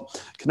laptop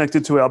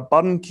connected to our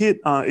button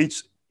kit.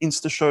 Each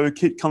InstaShow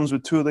kit comes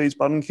with 2 of these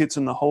button kits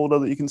in the holder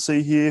that you can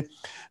see here.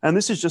 And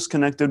this is just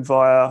connected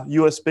via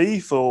USB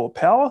for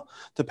power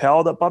to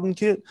power that button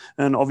kit,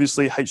 and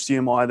obviously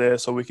HDMI there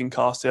so we can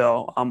cast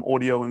our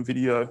audio and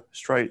video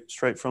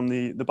straight from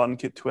the button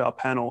kit to our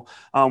panel.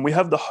 We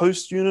have the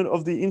host unit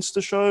of the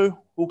InstaShow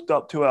hooked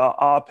up to our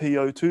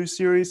RPO2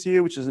 series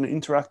here, which is an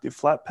interactive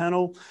flat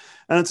panel.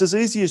 And it's as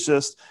easy as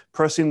just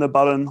pressing the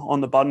button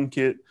on the button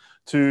kit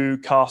to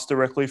cast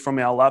directly from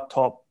our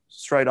laptop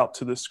straight up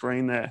to the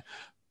screen there.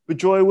 But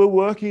Joy, we're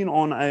working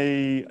on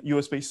a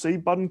USB-C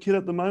button kit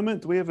at the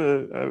moment. Do we have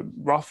a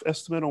rough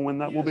estimate on when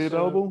that will be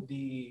available? So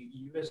the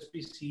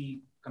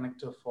USB-C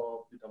connector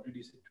for the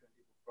WD-C20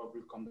 will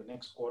probably come the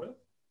next quarter.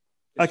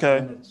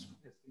 Okay.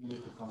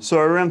 So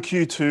around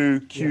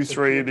Q2,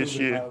 Q3 this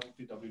year.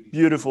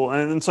 Beautiful.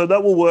 And so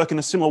that will work in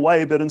a similar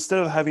way, but instead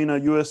of having a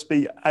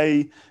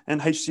USB-A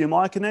and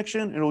HDMI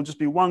connection, it'll just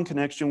be one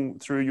connection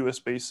through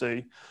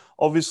USB-C.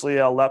 Obviously,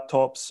 our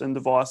laptops and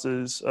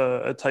devices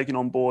are taking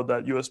on board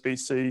that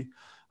USB-C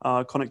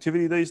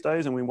connectivity these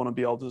days, and we want to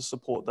be able to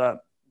support that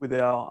with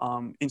our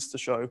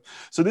InstaShow.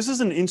 So this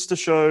is an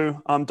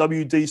InstaShow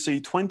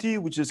WDC20,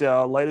 which is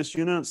our latest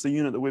unit. It's the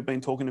unit that we've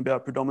been talking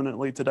about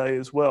predominantly today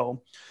as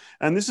well.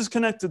 And this is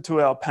connected to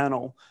our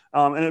panel.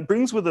 And it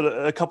brings with it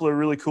a couple of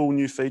really cool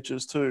new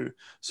features too.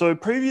 So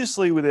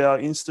previously with our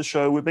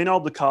InstaShow, we've been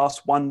able to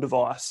cast one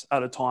device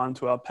at a time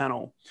to our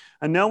panel.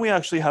 And now we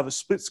actually have a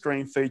split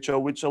screen feature,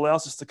 which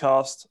allows us to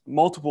cast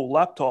multiple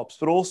laptops,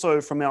 but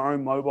also from our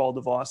own mobile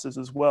devices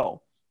as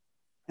well.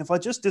 If I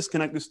just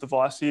disconnect this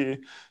device here,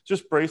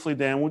 just briefly,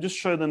 Dan, we'll just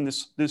show them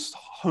this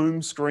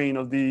home screen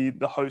of the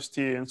host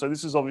here. And so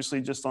this is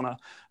obviously just on a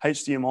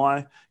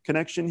HDMI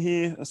connection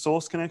here, a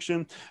source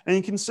connection. And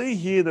you can see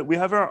here that we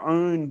have our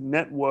own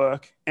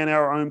network and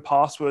our own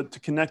password to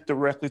connect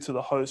directly to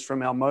the host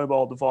from our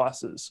mobile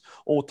devices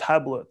or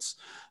tablets.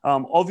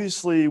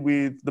 Obviously,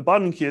 with the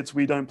button kits,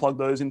 we don't plug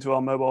those into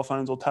our mobile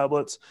phones or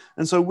tablets.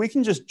 And so we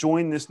can just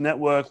join this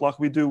network like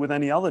we do with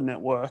any other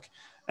network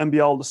and be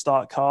able to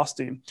start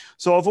casting.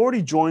 So I've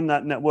already joined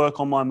that network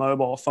on my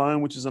mobile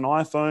phone, which is an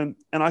iPhone,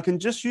 and I can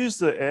just use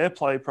the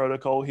AirPlay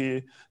protocol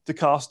here to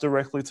cast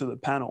directly to the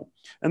panel.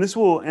 And this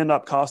will end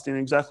up casting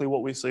exactly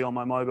what we see on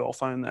my mobile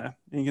phone there.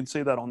 And you can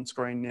see that on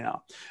screen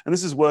now. And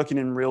this is working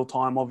in real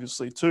time,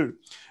 obviously, too.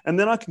 And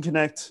then I can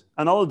connect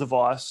another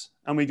device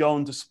and we go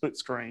into split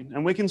screen.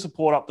 And we can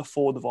support up to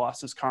 4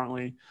 devices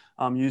currently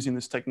using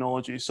this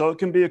technology. So it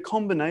can be a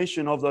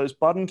combination of those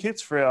button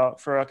kits for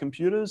our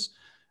computers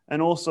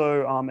and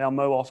also our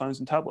mobile phones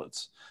and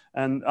tablets.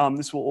 And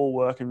this will all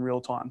work in real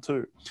time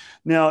too.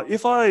 Now,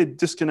 if I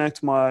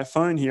disconnect my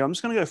phone here, I'm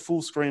just gonna go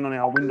full screen on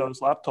our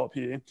Windows laptop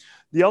here.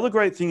 The other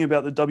great thing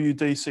about the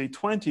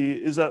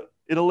WDC20 is that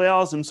it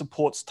allows and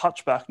supports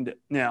touchback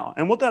now.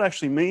 And what that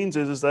actually means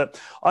is that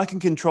I can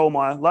control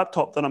my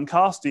laptop that I'm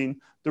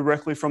casting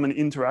directly from an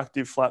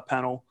interactive flat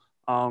panel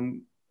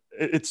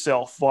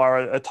itself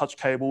via a touch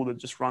cable that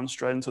just runs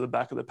straight into the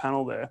back of the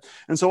panel there.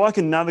 And so I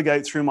can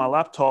navigate through my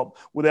laptop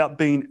without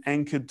being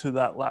anchored to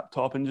that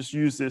laptop and just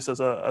use this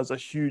as a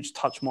huge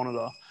touch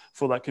monitor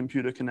for that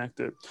computer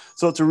connected.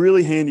 So it's a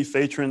really handy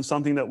feature and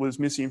something that was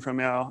missing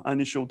from our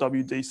initial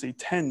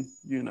WDC10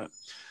 unit.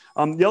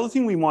 The other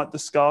thing we might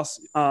discuss,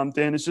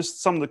 Dan, is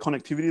just some of the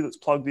connectivity that's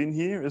plugged in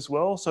here as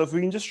well. So if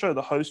we can just show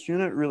the host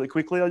unit really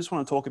quickly, I just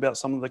want to talk about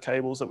some of the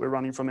cables that we're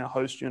running from our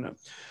host unit.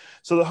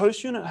 So the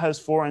host unit has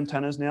 4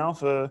 antennas now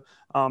for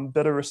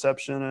better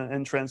reception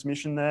and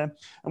transmission there.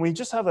 And we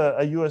just have a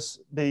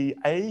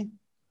USB-A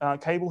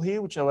cable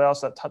here, which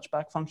allows that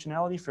touchback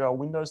functionality for our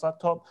Windows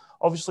laptop.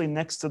 Obviously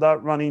next to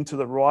that, running to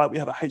the right, we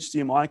have a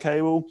HDMI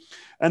cable.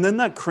 And then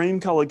that cream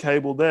colored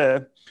cable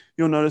there,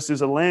 you'll notice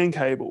is a LAN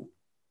cable.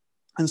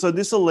 And so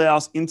this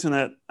allows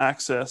internet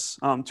access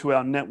to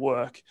our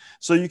network.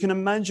 So you can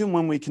imagine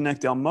when we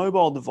connect our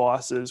mobile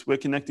devices, we're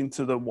connecting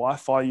to the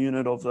Wi-Fi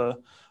unit of the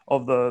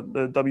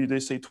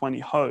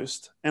WDC20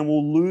 host, and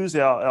we'll lose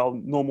our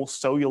normal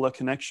cellular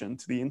connection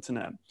to the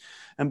internet.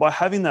 And by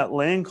having that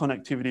LAN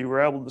connectivity,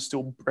 we're able to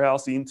still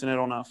browse the internet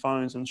on our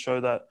phones and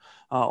show that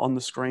on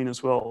the screen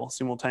as well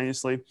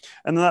simultaneously.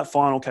 And then that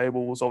final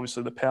cable was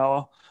obviously the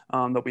power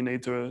that we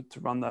need to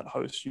run that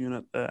host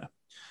unit there.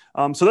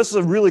 So this is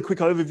a really quick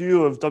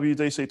overview of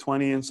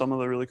WDC20 and some of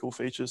the really cool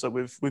features that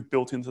we've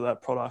built into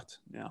that product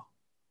now.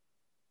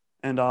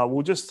 And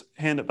we'll just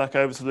hand it back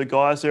over to the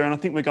guys there. And I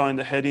think we're going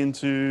to head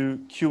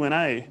into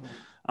Q&A.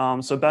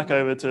 So back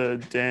over to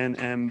Dan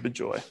and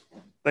Bijoy.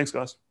 Thanks,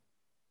 guys.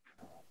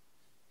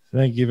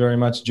 Thank you very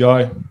much,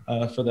 Joy,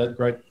 for that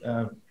great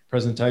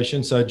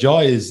presentation. So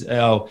Joy is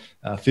our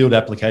field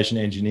application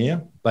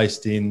engineer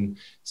based in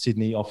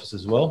Sydney office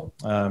as well.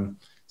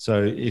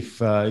 So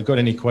if you've got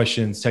any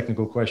questions,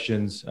 technical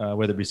questions,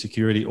 whether it be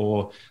security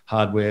or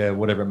hardware,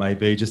 whatever it may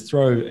be, just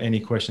throw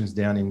any questions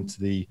down into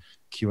the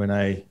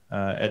Q&A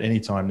at any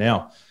time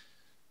now.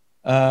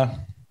 I'll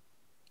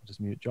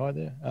just mute Jai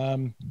there.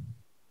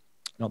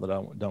 Not that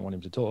I don't want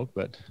him to talk,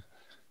 but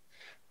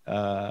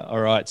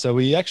all right. So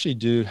we actually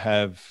do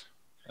have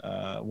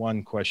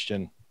one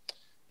question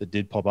that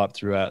did pop up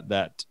throughout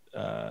that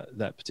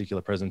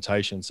particular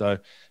presentation. So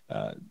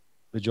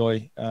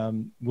Bijoy,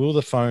 will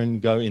the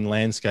phone go in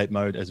landscape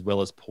mode as well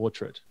as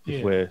portrait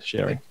if we're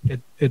sharing?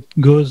 It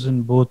goes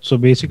in both. So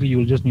basically,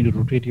 you'll just need to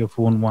rotate your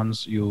phone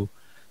once you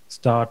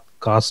start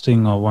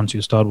casting or once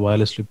you start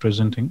wirelessly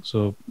presenting.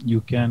 So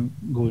you can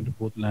go into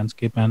both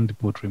landscape and the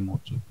portrait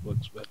mode. So it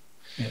works well.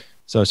 Yeah.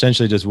 So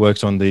essentially, just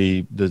works on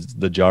the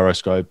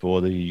gyroscope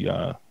or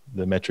the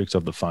metrics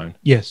of the phone.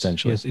 Yes,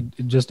 essentially. Yes.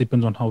 It just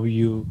depends on how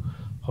you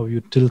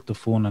tilt the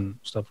phone and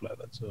stuff like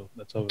that. So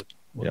that's how it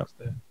works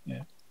there.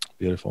 Yeah.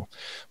 Beautiful.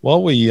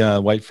 While we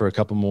wait for a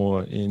couple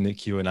more in the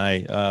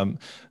Q&A,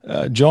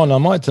 John, I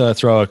might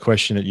throw a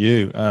question at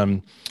you,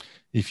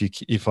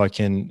 if I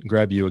can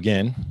grab you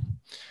again.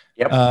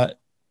 Yep.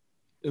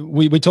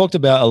 We talked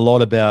about a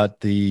lot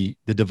about the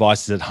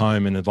devices at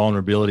home and the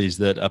vulnerabilities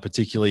that are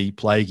particularly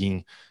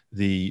plaguing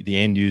the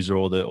end user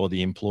or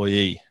the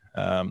employee,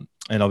 and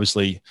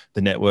obviously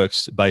the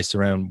networks based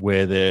around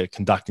where they're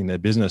conducting their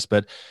business.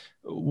 But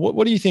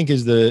what do you think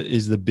is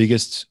the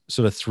biggest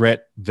sort of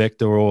threat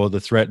vector or the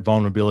threat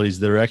vulnerabilities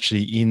that are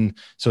actually in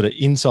sort of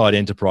inside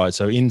enterprise?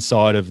 So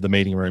inside of the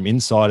meeting room,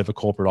 inside of a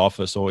corporate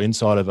office, or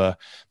inside of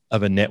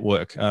a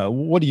network.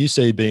 What do you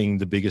see being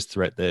the biggest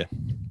threat there?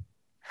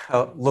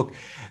 Look,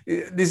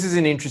 this is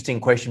an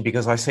interesting question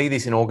because I see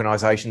this in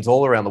organizations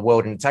all around the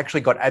world, and it's actually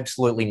got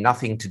absolutely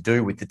nothing to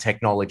do with the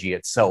technology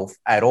itself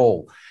at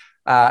all.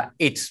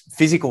 It's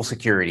physical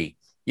security.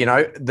 You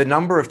know, the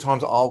number of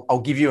times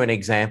I'll give you an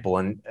example,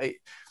 and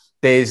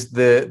there's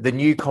the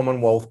new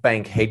Commonwealth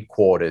Bank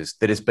headquarters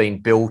that has been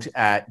built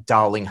at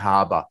Darling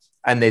Harbour,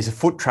 and there's a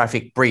foot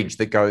traffic bridge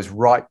that goes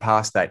right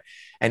past that.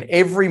 And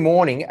every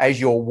morning as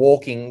you're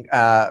walking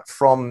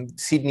from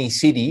Sydney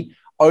City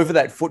over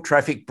that foot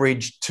traffic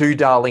bridge to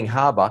Darling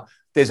Harbour,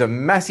 there's a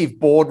massive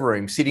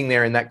boardroom sitting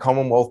there in that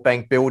Commonwealth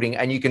Bank building,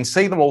 and you can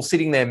see them all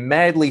sitting there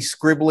madly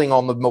scribbling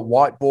on the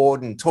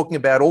whiteboard and talking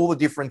about all the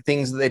different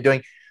things that they're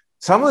doing.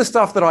 Some of the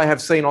stuff that I have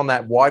seen on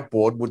that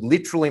whiteboard would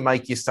literally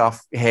make your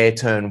hair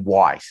turn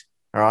white,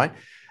 all right?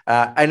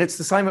 And it's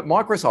the same at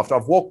Microsoft.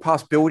 I've walked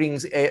past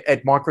buildings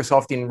at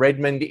Microsoft in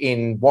Redmond,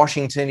 in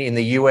Washington, in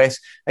the US.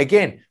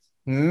 Again,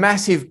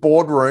 massive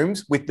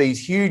boardrooms with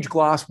these huge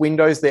glass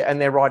windows there, and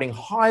they're writing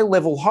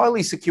high-level,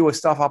 highly secure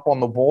stuff up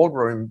on the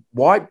boardroom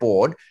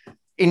whiteboard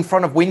in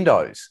front of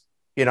windows,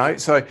 you know?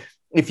 So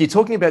if you're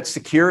talking about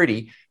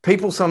security,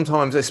 people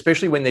sometimes,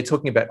 especially when they're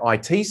talking about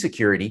IT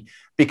security,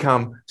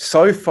 become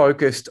so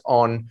focused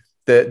on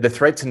the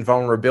threats and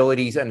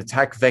vulnerabilities and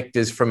attack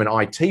vectors from an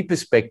IT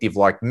perspective,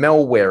 like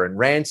malware and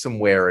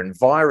ransomware and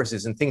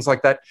viruses and things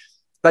like that.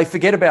 They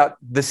forget about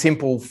the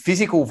simple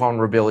physical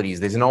vulnerabilities.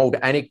 There's an old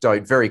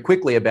anecdote very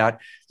quickly about,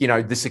 you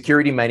know, the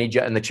security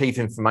manager and the chief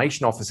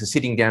information officer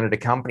sitting down at a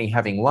company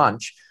having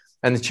lunch.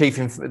 And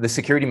the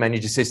security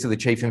manager says to the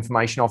chief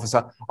information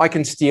officer, I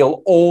can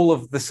steal all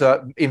of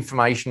the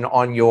information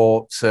on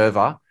your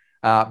server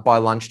by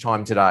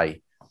lunchtime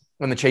today.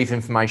 And the chief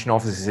information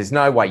officer says,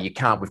 no way, you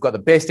can't. We've got the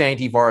best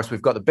antivirus.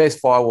 We've got the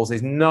best firewalls.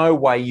 There's no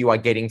way you are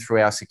getting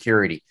through our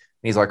security.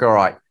 And he's like, all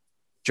right,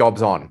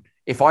 job's on.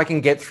 If I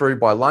can get through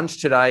by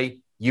lunch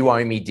today, you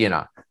owe me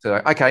dinner. So,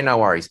 okay, no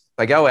worries.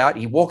 They go out.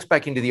 He walks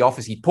back into the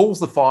office. He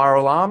pulls the fire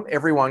alarm.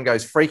 Everyone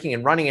goes freaking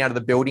and running out of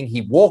the building.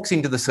 He walks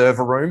into the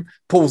server room,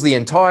 pulls the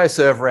entire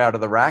server out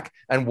of the rack,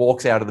 and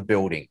walks out of the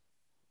building.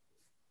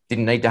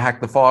 Didn't need to hack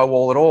the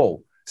firewall at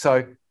all.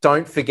 So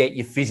don't forget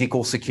your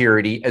physical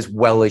security as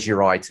well as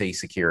your IT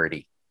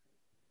security.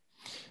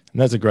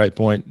 And that's a great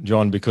point,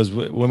 John, because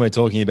when we're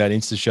talking about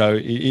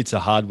InstaShow, it's a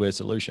hardware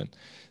solution.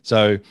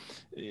 So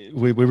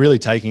we're really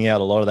taking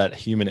out a lot of that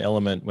human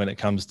element when it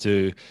comes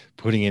to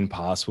putting in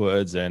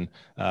passwords and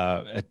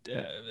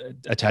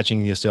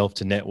attaching yourself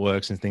to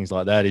networks and things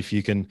like that. If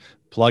you can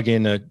plug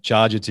in a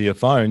charger to your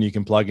phone, you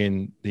can plug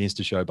in the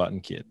InstaShow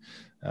button kit.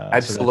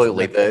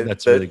 Absolutely. So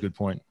that's a really good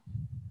point.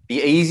 The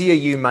easier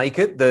you make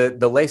it,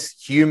 the less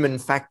human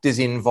factors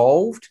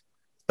involved,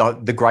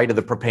 the greater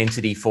the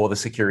propensity for the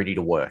security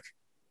to work.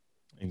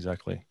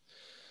 Exactly.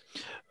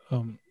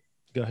 Go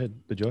ahead,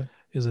 Bijoy.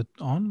 Is it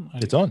on?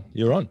 It's on.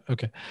 You're on.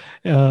 Okay.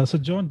 So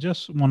John,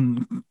 just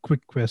one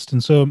quick question.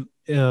 So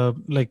have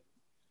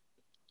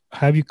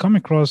you come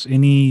across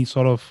any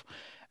sort of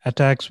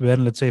attacks where,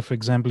 let's say, for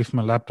example, if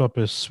my laptop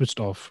is switched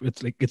off,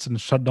 it's in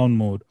shutdown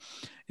mode.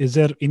 Is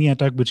there any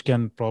attack which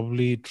can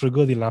probably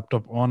trigger the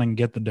laptop on and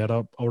get the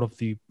data out of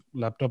the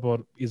laptop, or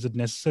is it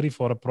necessary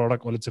for a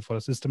product, or let's say for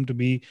a system, to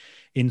be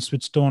in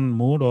switched on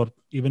mode, or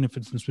even if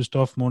it's in switched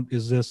off mode,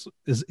 is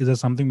there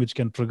something which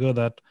can trigger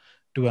that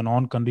to an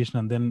on condition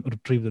and then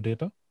retrieve the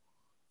data?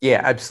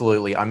 Yeah,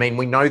 absolutely. I mean,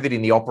 we know that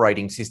in the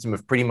operating system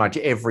of pretty much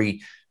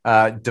every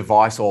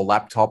device or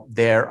laptop,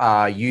 there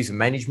are user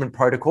management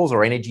protocols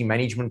or energy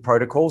management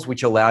protocols,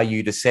 which allow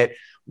you to set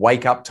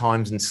wake up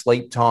times and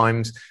sleep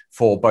times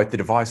for both the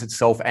device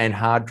itself and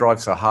hard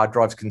drives. So hard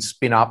drives can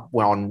spin up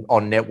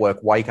on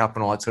network wake up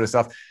and all that sort of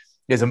stuff.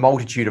 There's a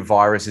multitude of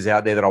viruses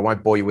out there that I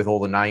won't bore you with all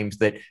the names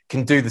that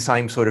can do the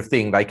same sort of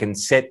thing. They can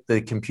set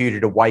the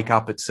computer to wake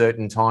up at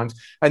certain times.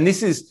 And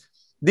this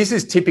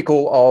is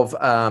typical of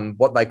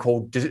what they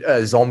call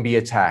a zombie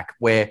attack,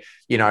 where,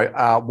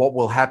 what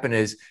will happen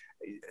is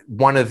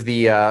one of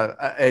the,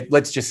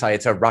 let's just say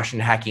it's a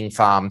Russian hacking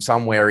farm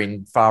somewhere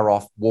in far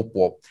off Whoop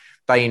Whoop.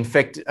 They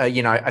infect,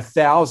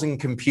 1,000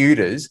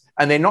 computers,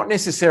 and they're not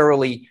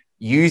necessarily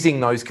using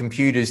those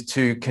computers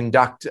to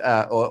conduct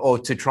or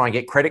to try and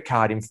get credit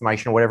card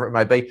information or whatever it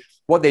may be.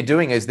 What they're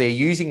doing is they're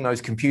using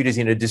those computers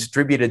in a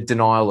distributed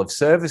denial of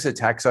service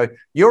attack. So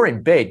you're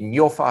in bed and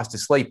you're fast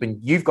asleep and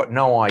you've got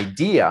no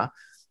idea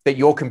that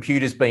your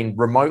computer's been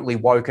remotely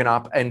woken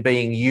up and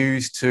being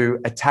used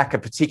to attack a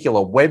particular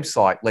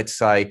website. Let's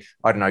say,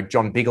 I don't know,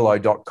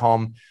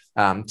 johnbigelow.com.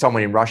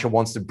 Someone in Russia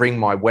wants to bring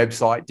my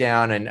website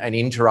down and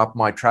interrupt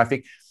my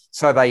traffic.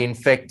 So they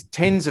infect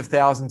tens of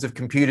thousands of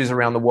computers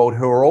around the world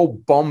who are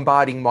all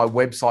bombarding my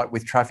website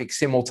with traffic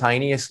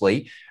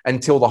simultaneously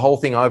until the whole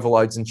thing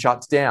overloads and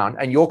shuts down.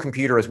 And your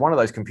computer is one of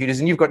those computers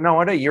and you've got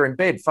no idea. You're in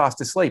bed, fast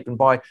asleep. And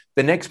by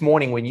the next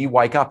morning when you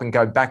wake up and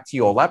go back to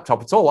your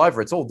laptop, it's all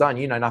over. It's all done.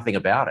 You know nothing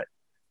about it.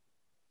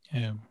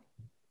 Yeah.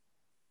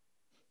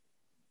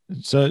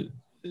 So,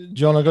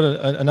 John, I've got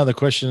another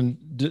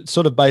question,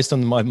 sort of based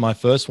on my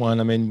first one.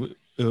 I mean,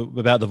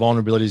 about the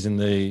vulnerabilities in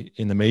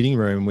the meeting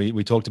room,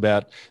 we talked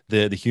about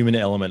the human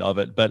element of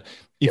it. But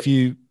if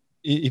you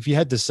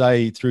had to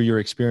say through your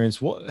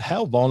experience,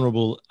 how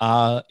vulnerable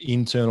are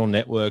internal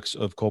networks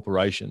of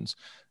corporations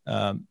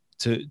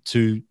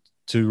to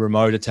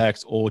remote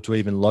attacks or to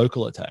even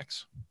local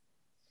attacks?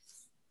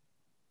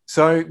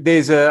 So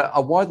there's a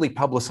widely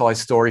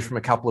publicized story from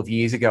a couple of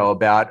years ago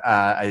about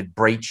a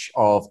breach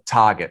of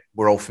Target.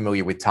 We're all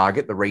familiar with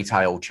Target, the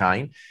retail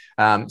chain.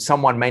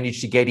 Someone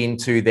managed to get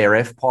into their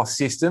FPOS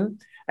system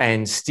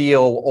and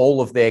steal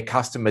all of their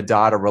customer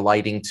data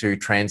relating to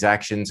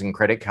transactions and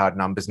credit card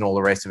numbers and all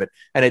the rest of it.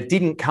 And it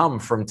didn't come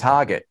from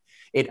Target.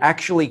 It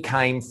actually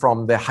came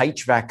from the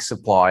HVAC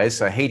suppliers,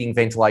 so heating,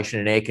 ventilation,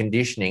 and air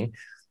conditioning,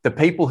 the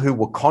people who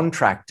were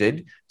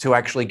contracted to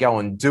actually go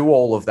and do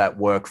all of that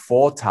work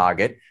for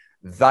Target.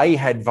 They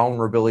had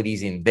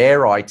vulnerabilities in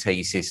their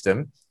IT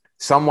system.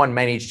 Someone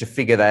managed to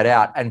figure that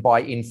out. And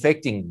by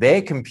infecting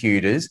their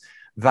computers,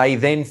 they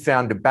then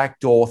found a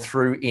backdoor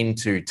through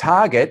into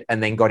Target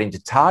and then got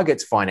into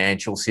Target's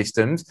financial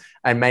systems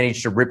and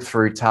managed to rip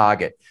through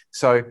Target.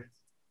 So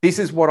this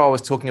is what I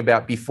was talking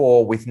about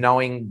before with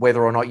knowing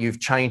whether or not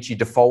you've changed your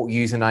default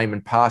username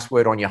and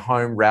password on your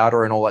home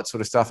router and all that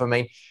sort of stuff. I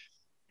mean,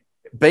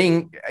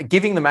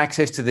 giving them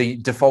access to the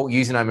default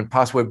username and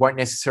password won't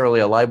necessarily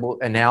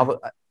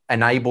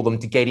enable them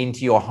to get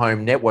into your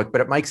home network,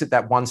 but it makes it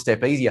that one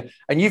step easier.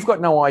 And you've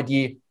got no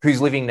idea who's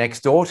living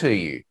next door to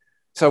you.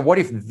 So what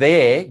if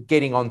they're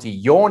getting onto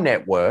your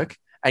network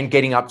and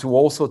getting up to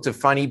all sorts of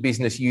funny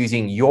business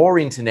using your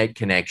internet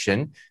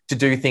connection to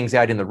do things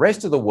out in the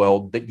rest of the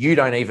world that you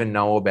don't even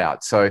know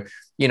about? So,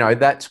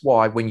 that's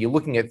why when you're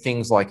looking at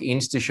things like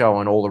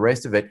InstaShow and all the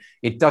rest of it,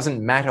 it doesn't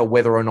matter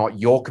whether or not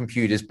your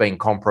computer's been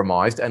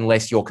compromised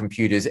unless your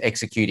computer's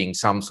executing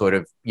some sort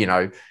of,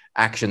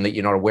 action that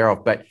you're not aware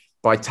of. But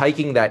by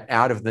taking that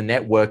out of the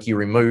network, you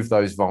remove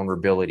those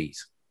vulnerabilities.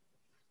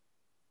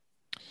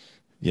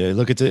 Yeah,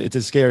 look, it's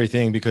a scary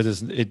thing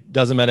because it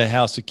doesn't matter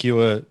how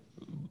secure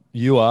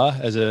you are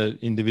as an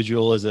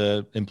individual, as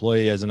an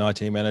employee, as an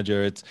IT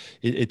manager.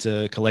 It's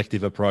a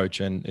collective approach,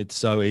 and it's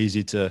so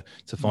easy to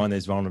find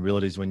these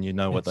vulnerabilities when you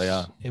know what they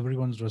are.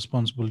 Everyone's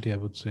responsibility, I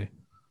would say.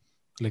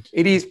 Like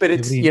it is, but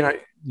it's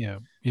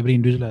every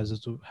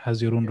individual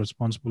has your own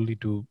responsibility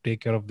to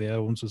take care of their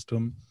own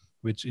system,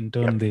 which in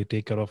turn they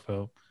take care of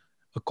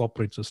a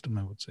corporate system,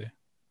 I would say.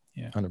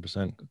 Yeah,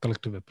 100%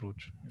 collective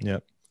approach. Yeah.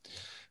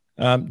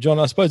 John,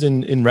 I suppose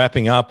in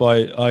wrapping up,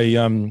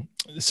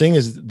 seeing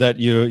as that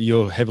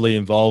you're heavily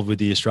involved with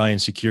the Australian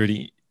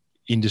Security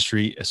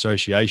Industry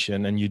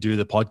Association and you do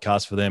the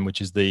podcast for them,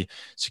 which is the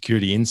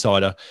Security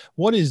Insider,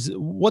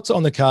 what's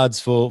on the cards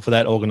for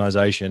that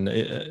organisation?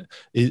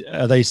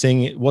 Are they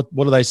seeing what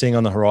are they seeing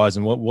on the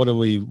horizon? What are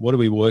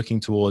we working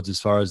towards as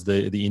far as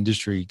the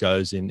industry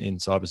goes in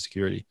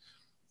cybersecurity?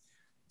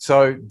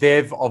 So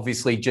they've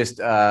obviously just,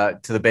 to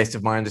the best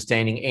of my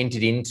understanding,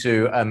 entered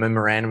into a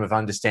memorandum of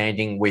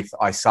understanding with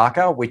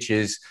ISACA, which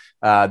is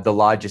the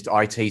largest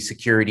IT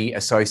security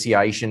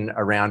association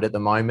around at the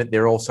moment.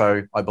 They're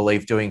also, I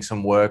believe, doing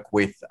some work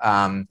with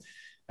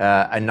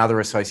another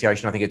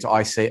association. I think it's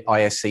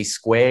ISC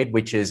Squared,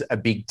 which is a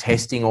big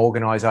testing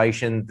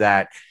organisation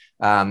that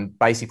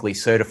basically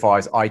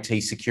certifies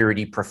IT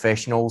security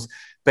professionals.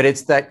 But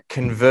it's that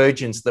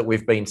convergence that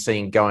we've been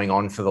seeing going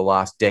on for the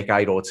last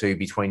decade or two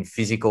between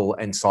physical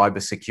and cyber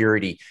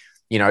security.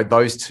 You know,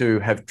 those two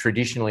have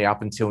traditionally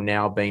up until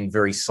now been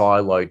very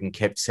siloed and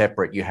kept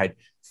separate. You had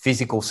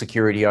physical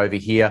security over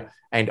here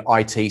and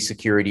IT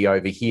security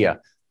over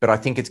here. But I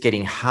think it's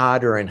getting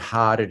harder and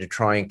harder to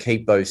try and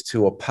keep those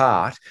two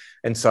apart.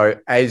 And so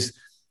as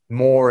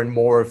more and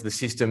more of the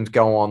systems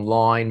go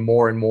online,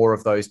 more and more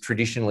of those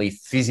traditionally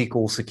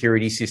physical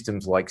security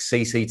systems like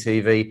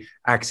CCTV,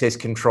 access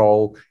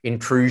control,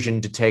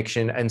 intrusion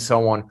detection, and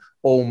so on,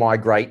 all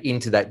migrate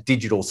into that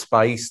digital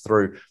space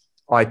through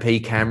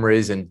IP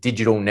cameras and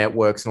digital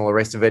networks and all the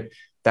rest of it.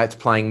 That's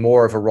playing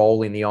more of a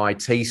role in the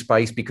IT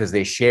space because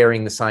they're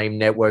sharing the same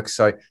network.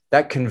 So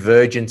that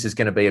convergence is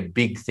going to be a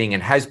big thing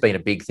and has been a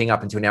big thing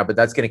up until now, but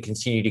that's going to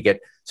continue to get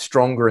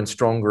stronger and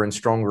stronger and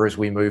stronger as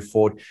we move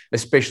forward,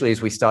 especially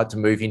as we start to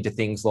move into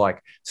things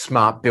like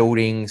smart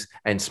buildings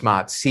and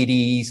smart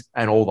cities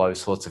and all those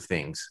sorts of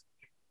things.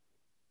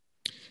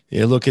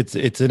 Yeah, look, it's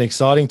an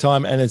exciting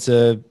time and it's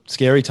a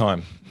scary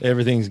time.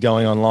 Everything's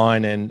going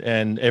online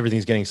and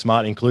everything's getting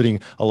smart,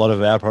 including a lot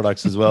of our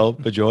products as well,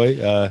 Bijoy.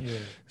 Yeah.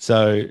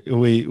 So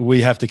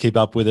we have to keep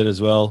up with it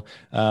as well.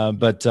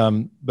 But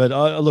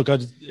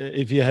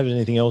if you have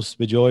anything else,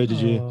 Bijoy, did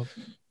you?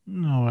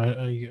 No,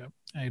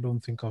 I don't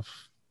think of.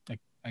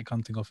 I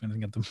can't think of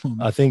anything at the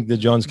moment. I think that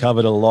John's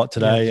covered a lot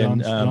today. Yeah,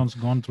 John's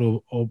gone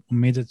through a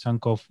major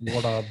chunk of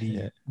what are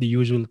the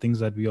usual things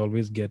that we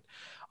always get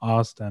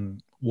asked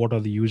and what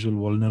are the usual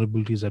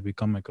vulnerabilities that we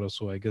come across.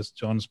 So I guess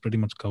John's pretty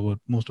much covered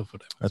most of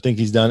it. I think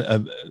he's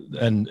done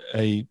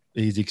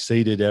he's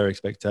exceeded our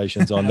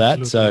expectations on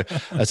that.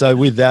 So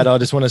with that, I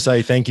just want to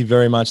say thank you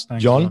very much,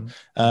 Thanks, John.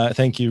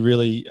 Thank you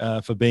really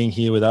for being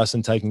here with us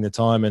and taking the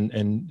time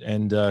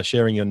and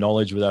sharing your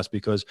knowledge with us,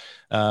 because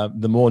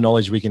the more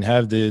knowledge we can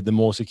have, the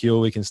more secure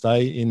we can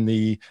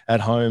stay at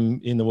home,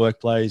 in the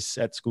workplace,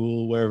 at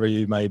school, wherever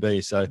you may be.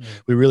 So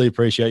we really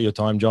appreciate your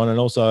time, John. And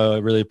also I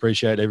really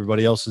appreciate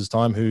everybody else's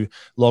time who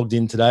logged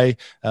in today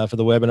for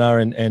the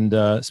webinar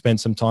and spent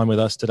some time with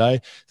us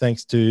today.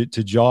 Thanks to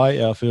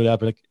Jai, our field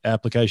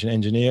application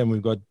engineer, and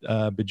we've got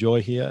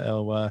Bijoy here,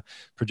 our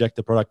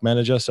projector product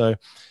manager. So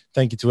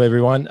thank you to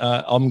everyone.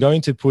 I'm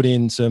going to put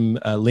in some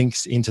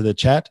links into the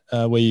chat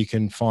where you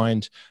can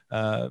find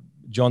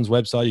John's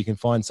website. You can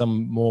find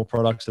some more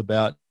products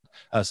about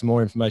some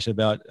more information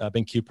about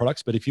BenQ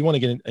products. But if you want to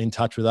get in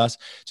touch with us,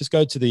 just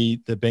go to the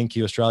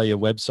BenQ Australia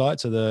website,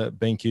 so the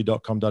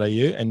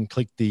benq.com.au, and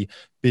click the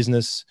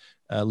business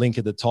link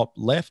at the top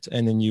left,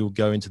 and then you'll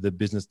go into the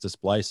business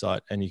display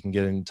site and you can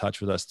get in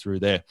touch with us through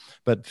there.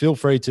 But feel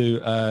free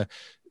to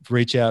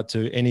reach out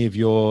to any of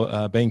your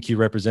BenQ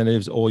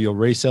representatives or your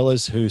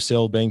resellers who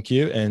sell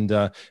BenQ,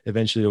 and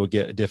eventually it will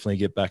definitely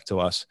get back to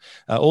us.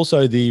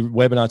 Also, the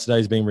webinar today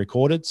is being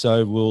recorded,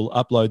 so we'll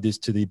upload this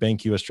to the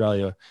BenQ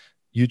Australia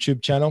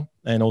YouTube channel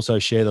and also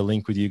share the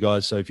link with you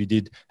guys. So if you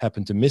did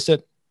happen to miss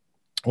it,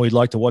 or you'd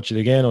like to watch it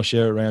again or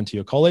share it around to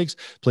your colleagues,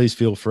 please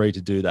feel free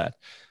to do that.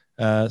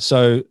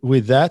 So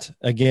with that,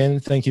 again,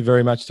 thank you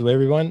very much to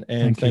everyone,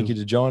 and thank you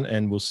to John,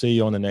 and we'll see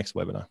you on the next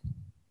webinar.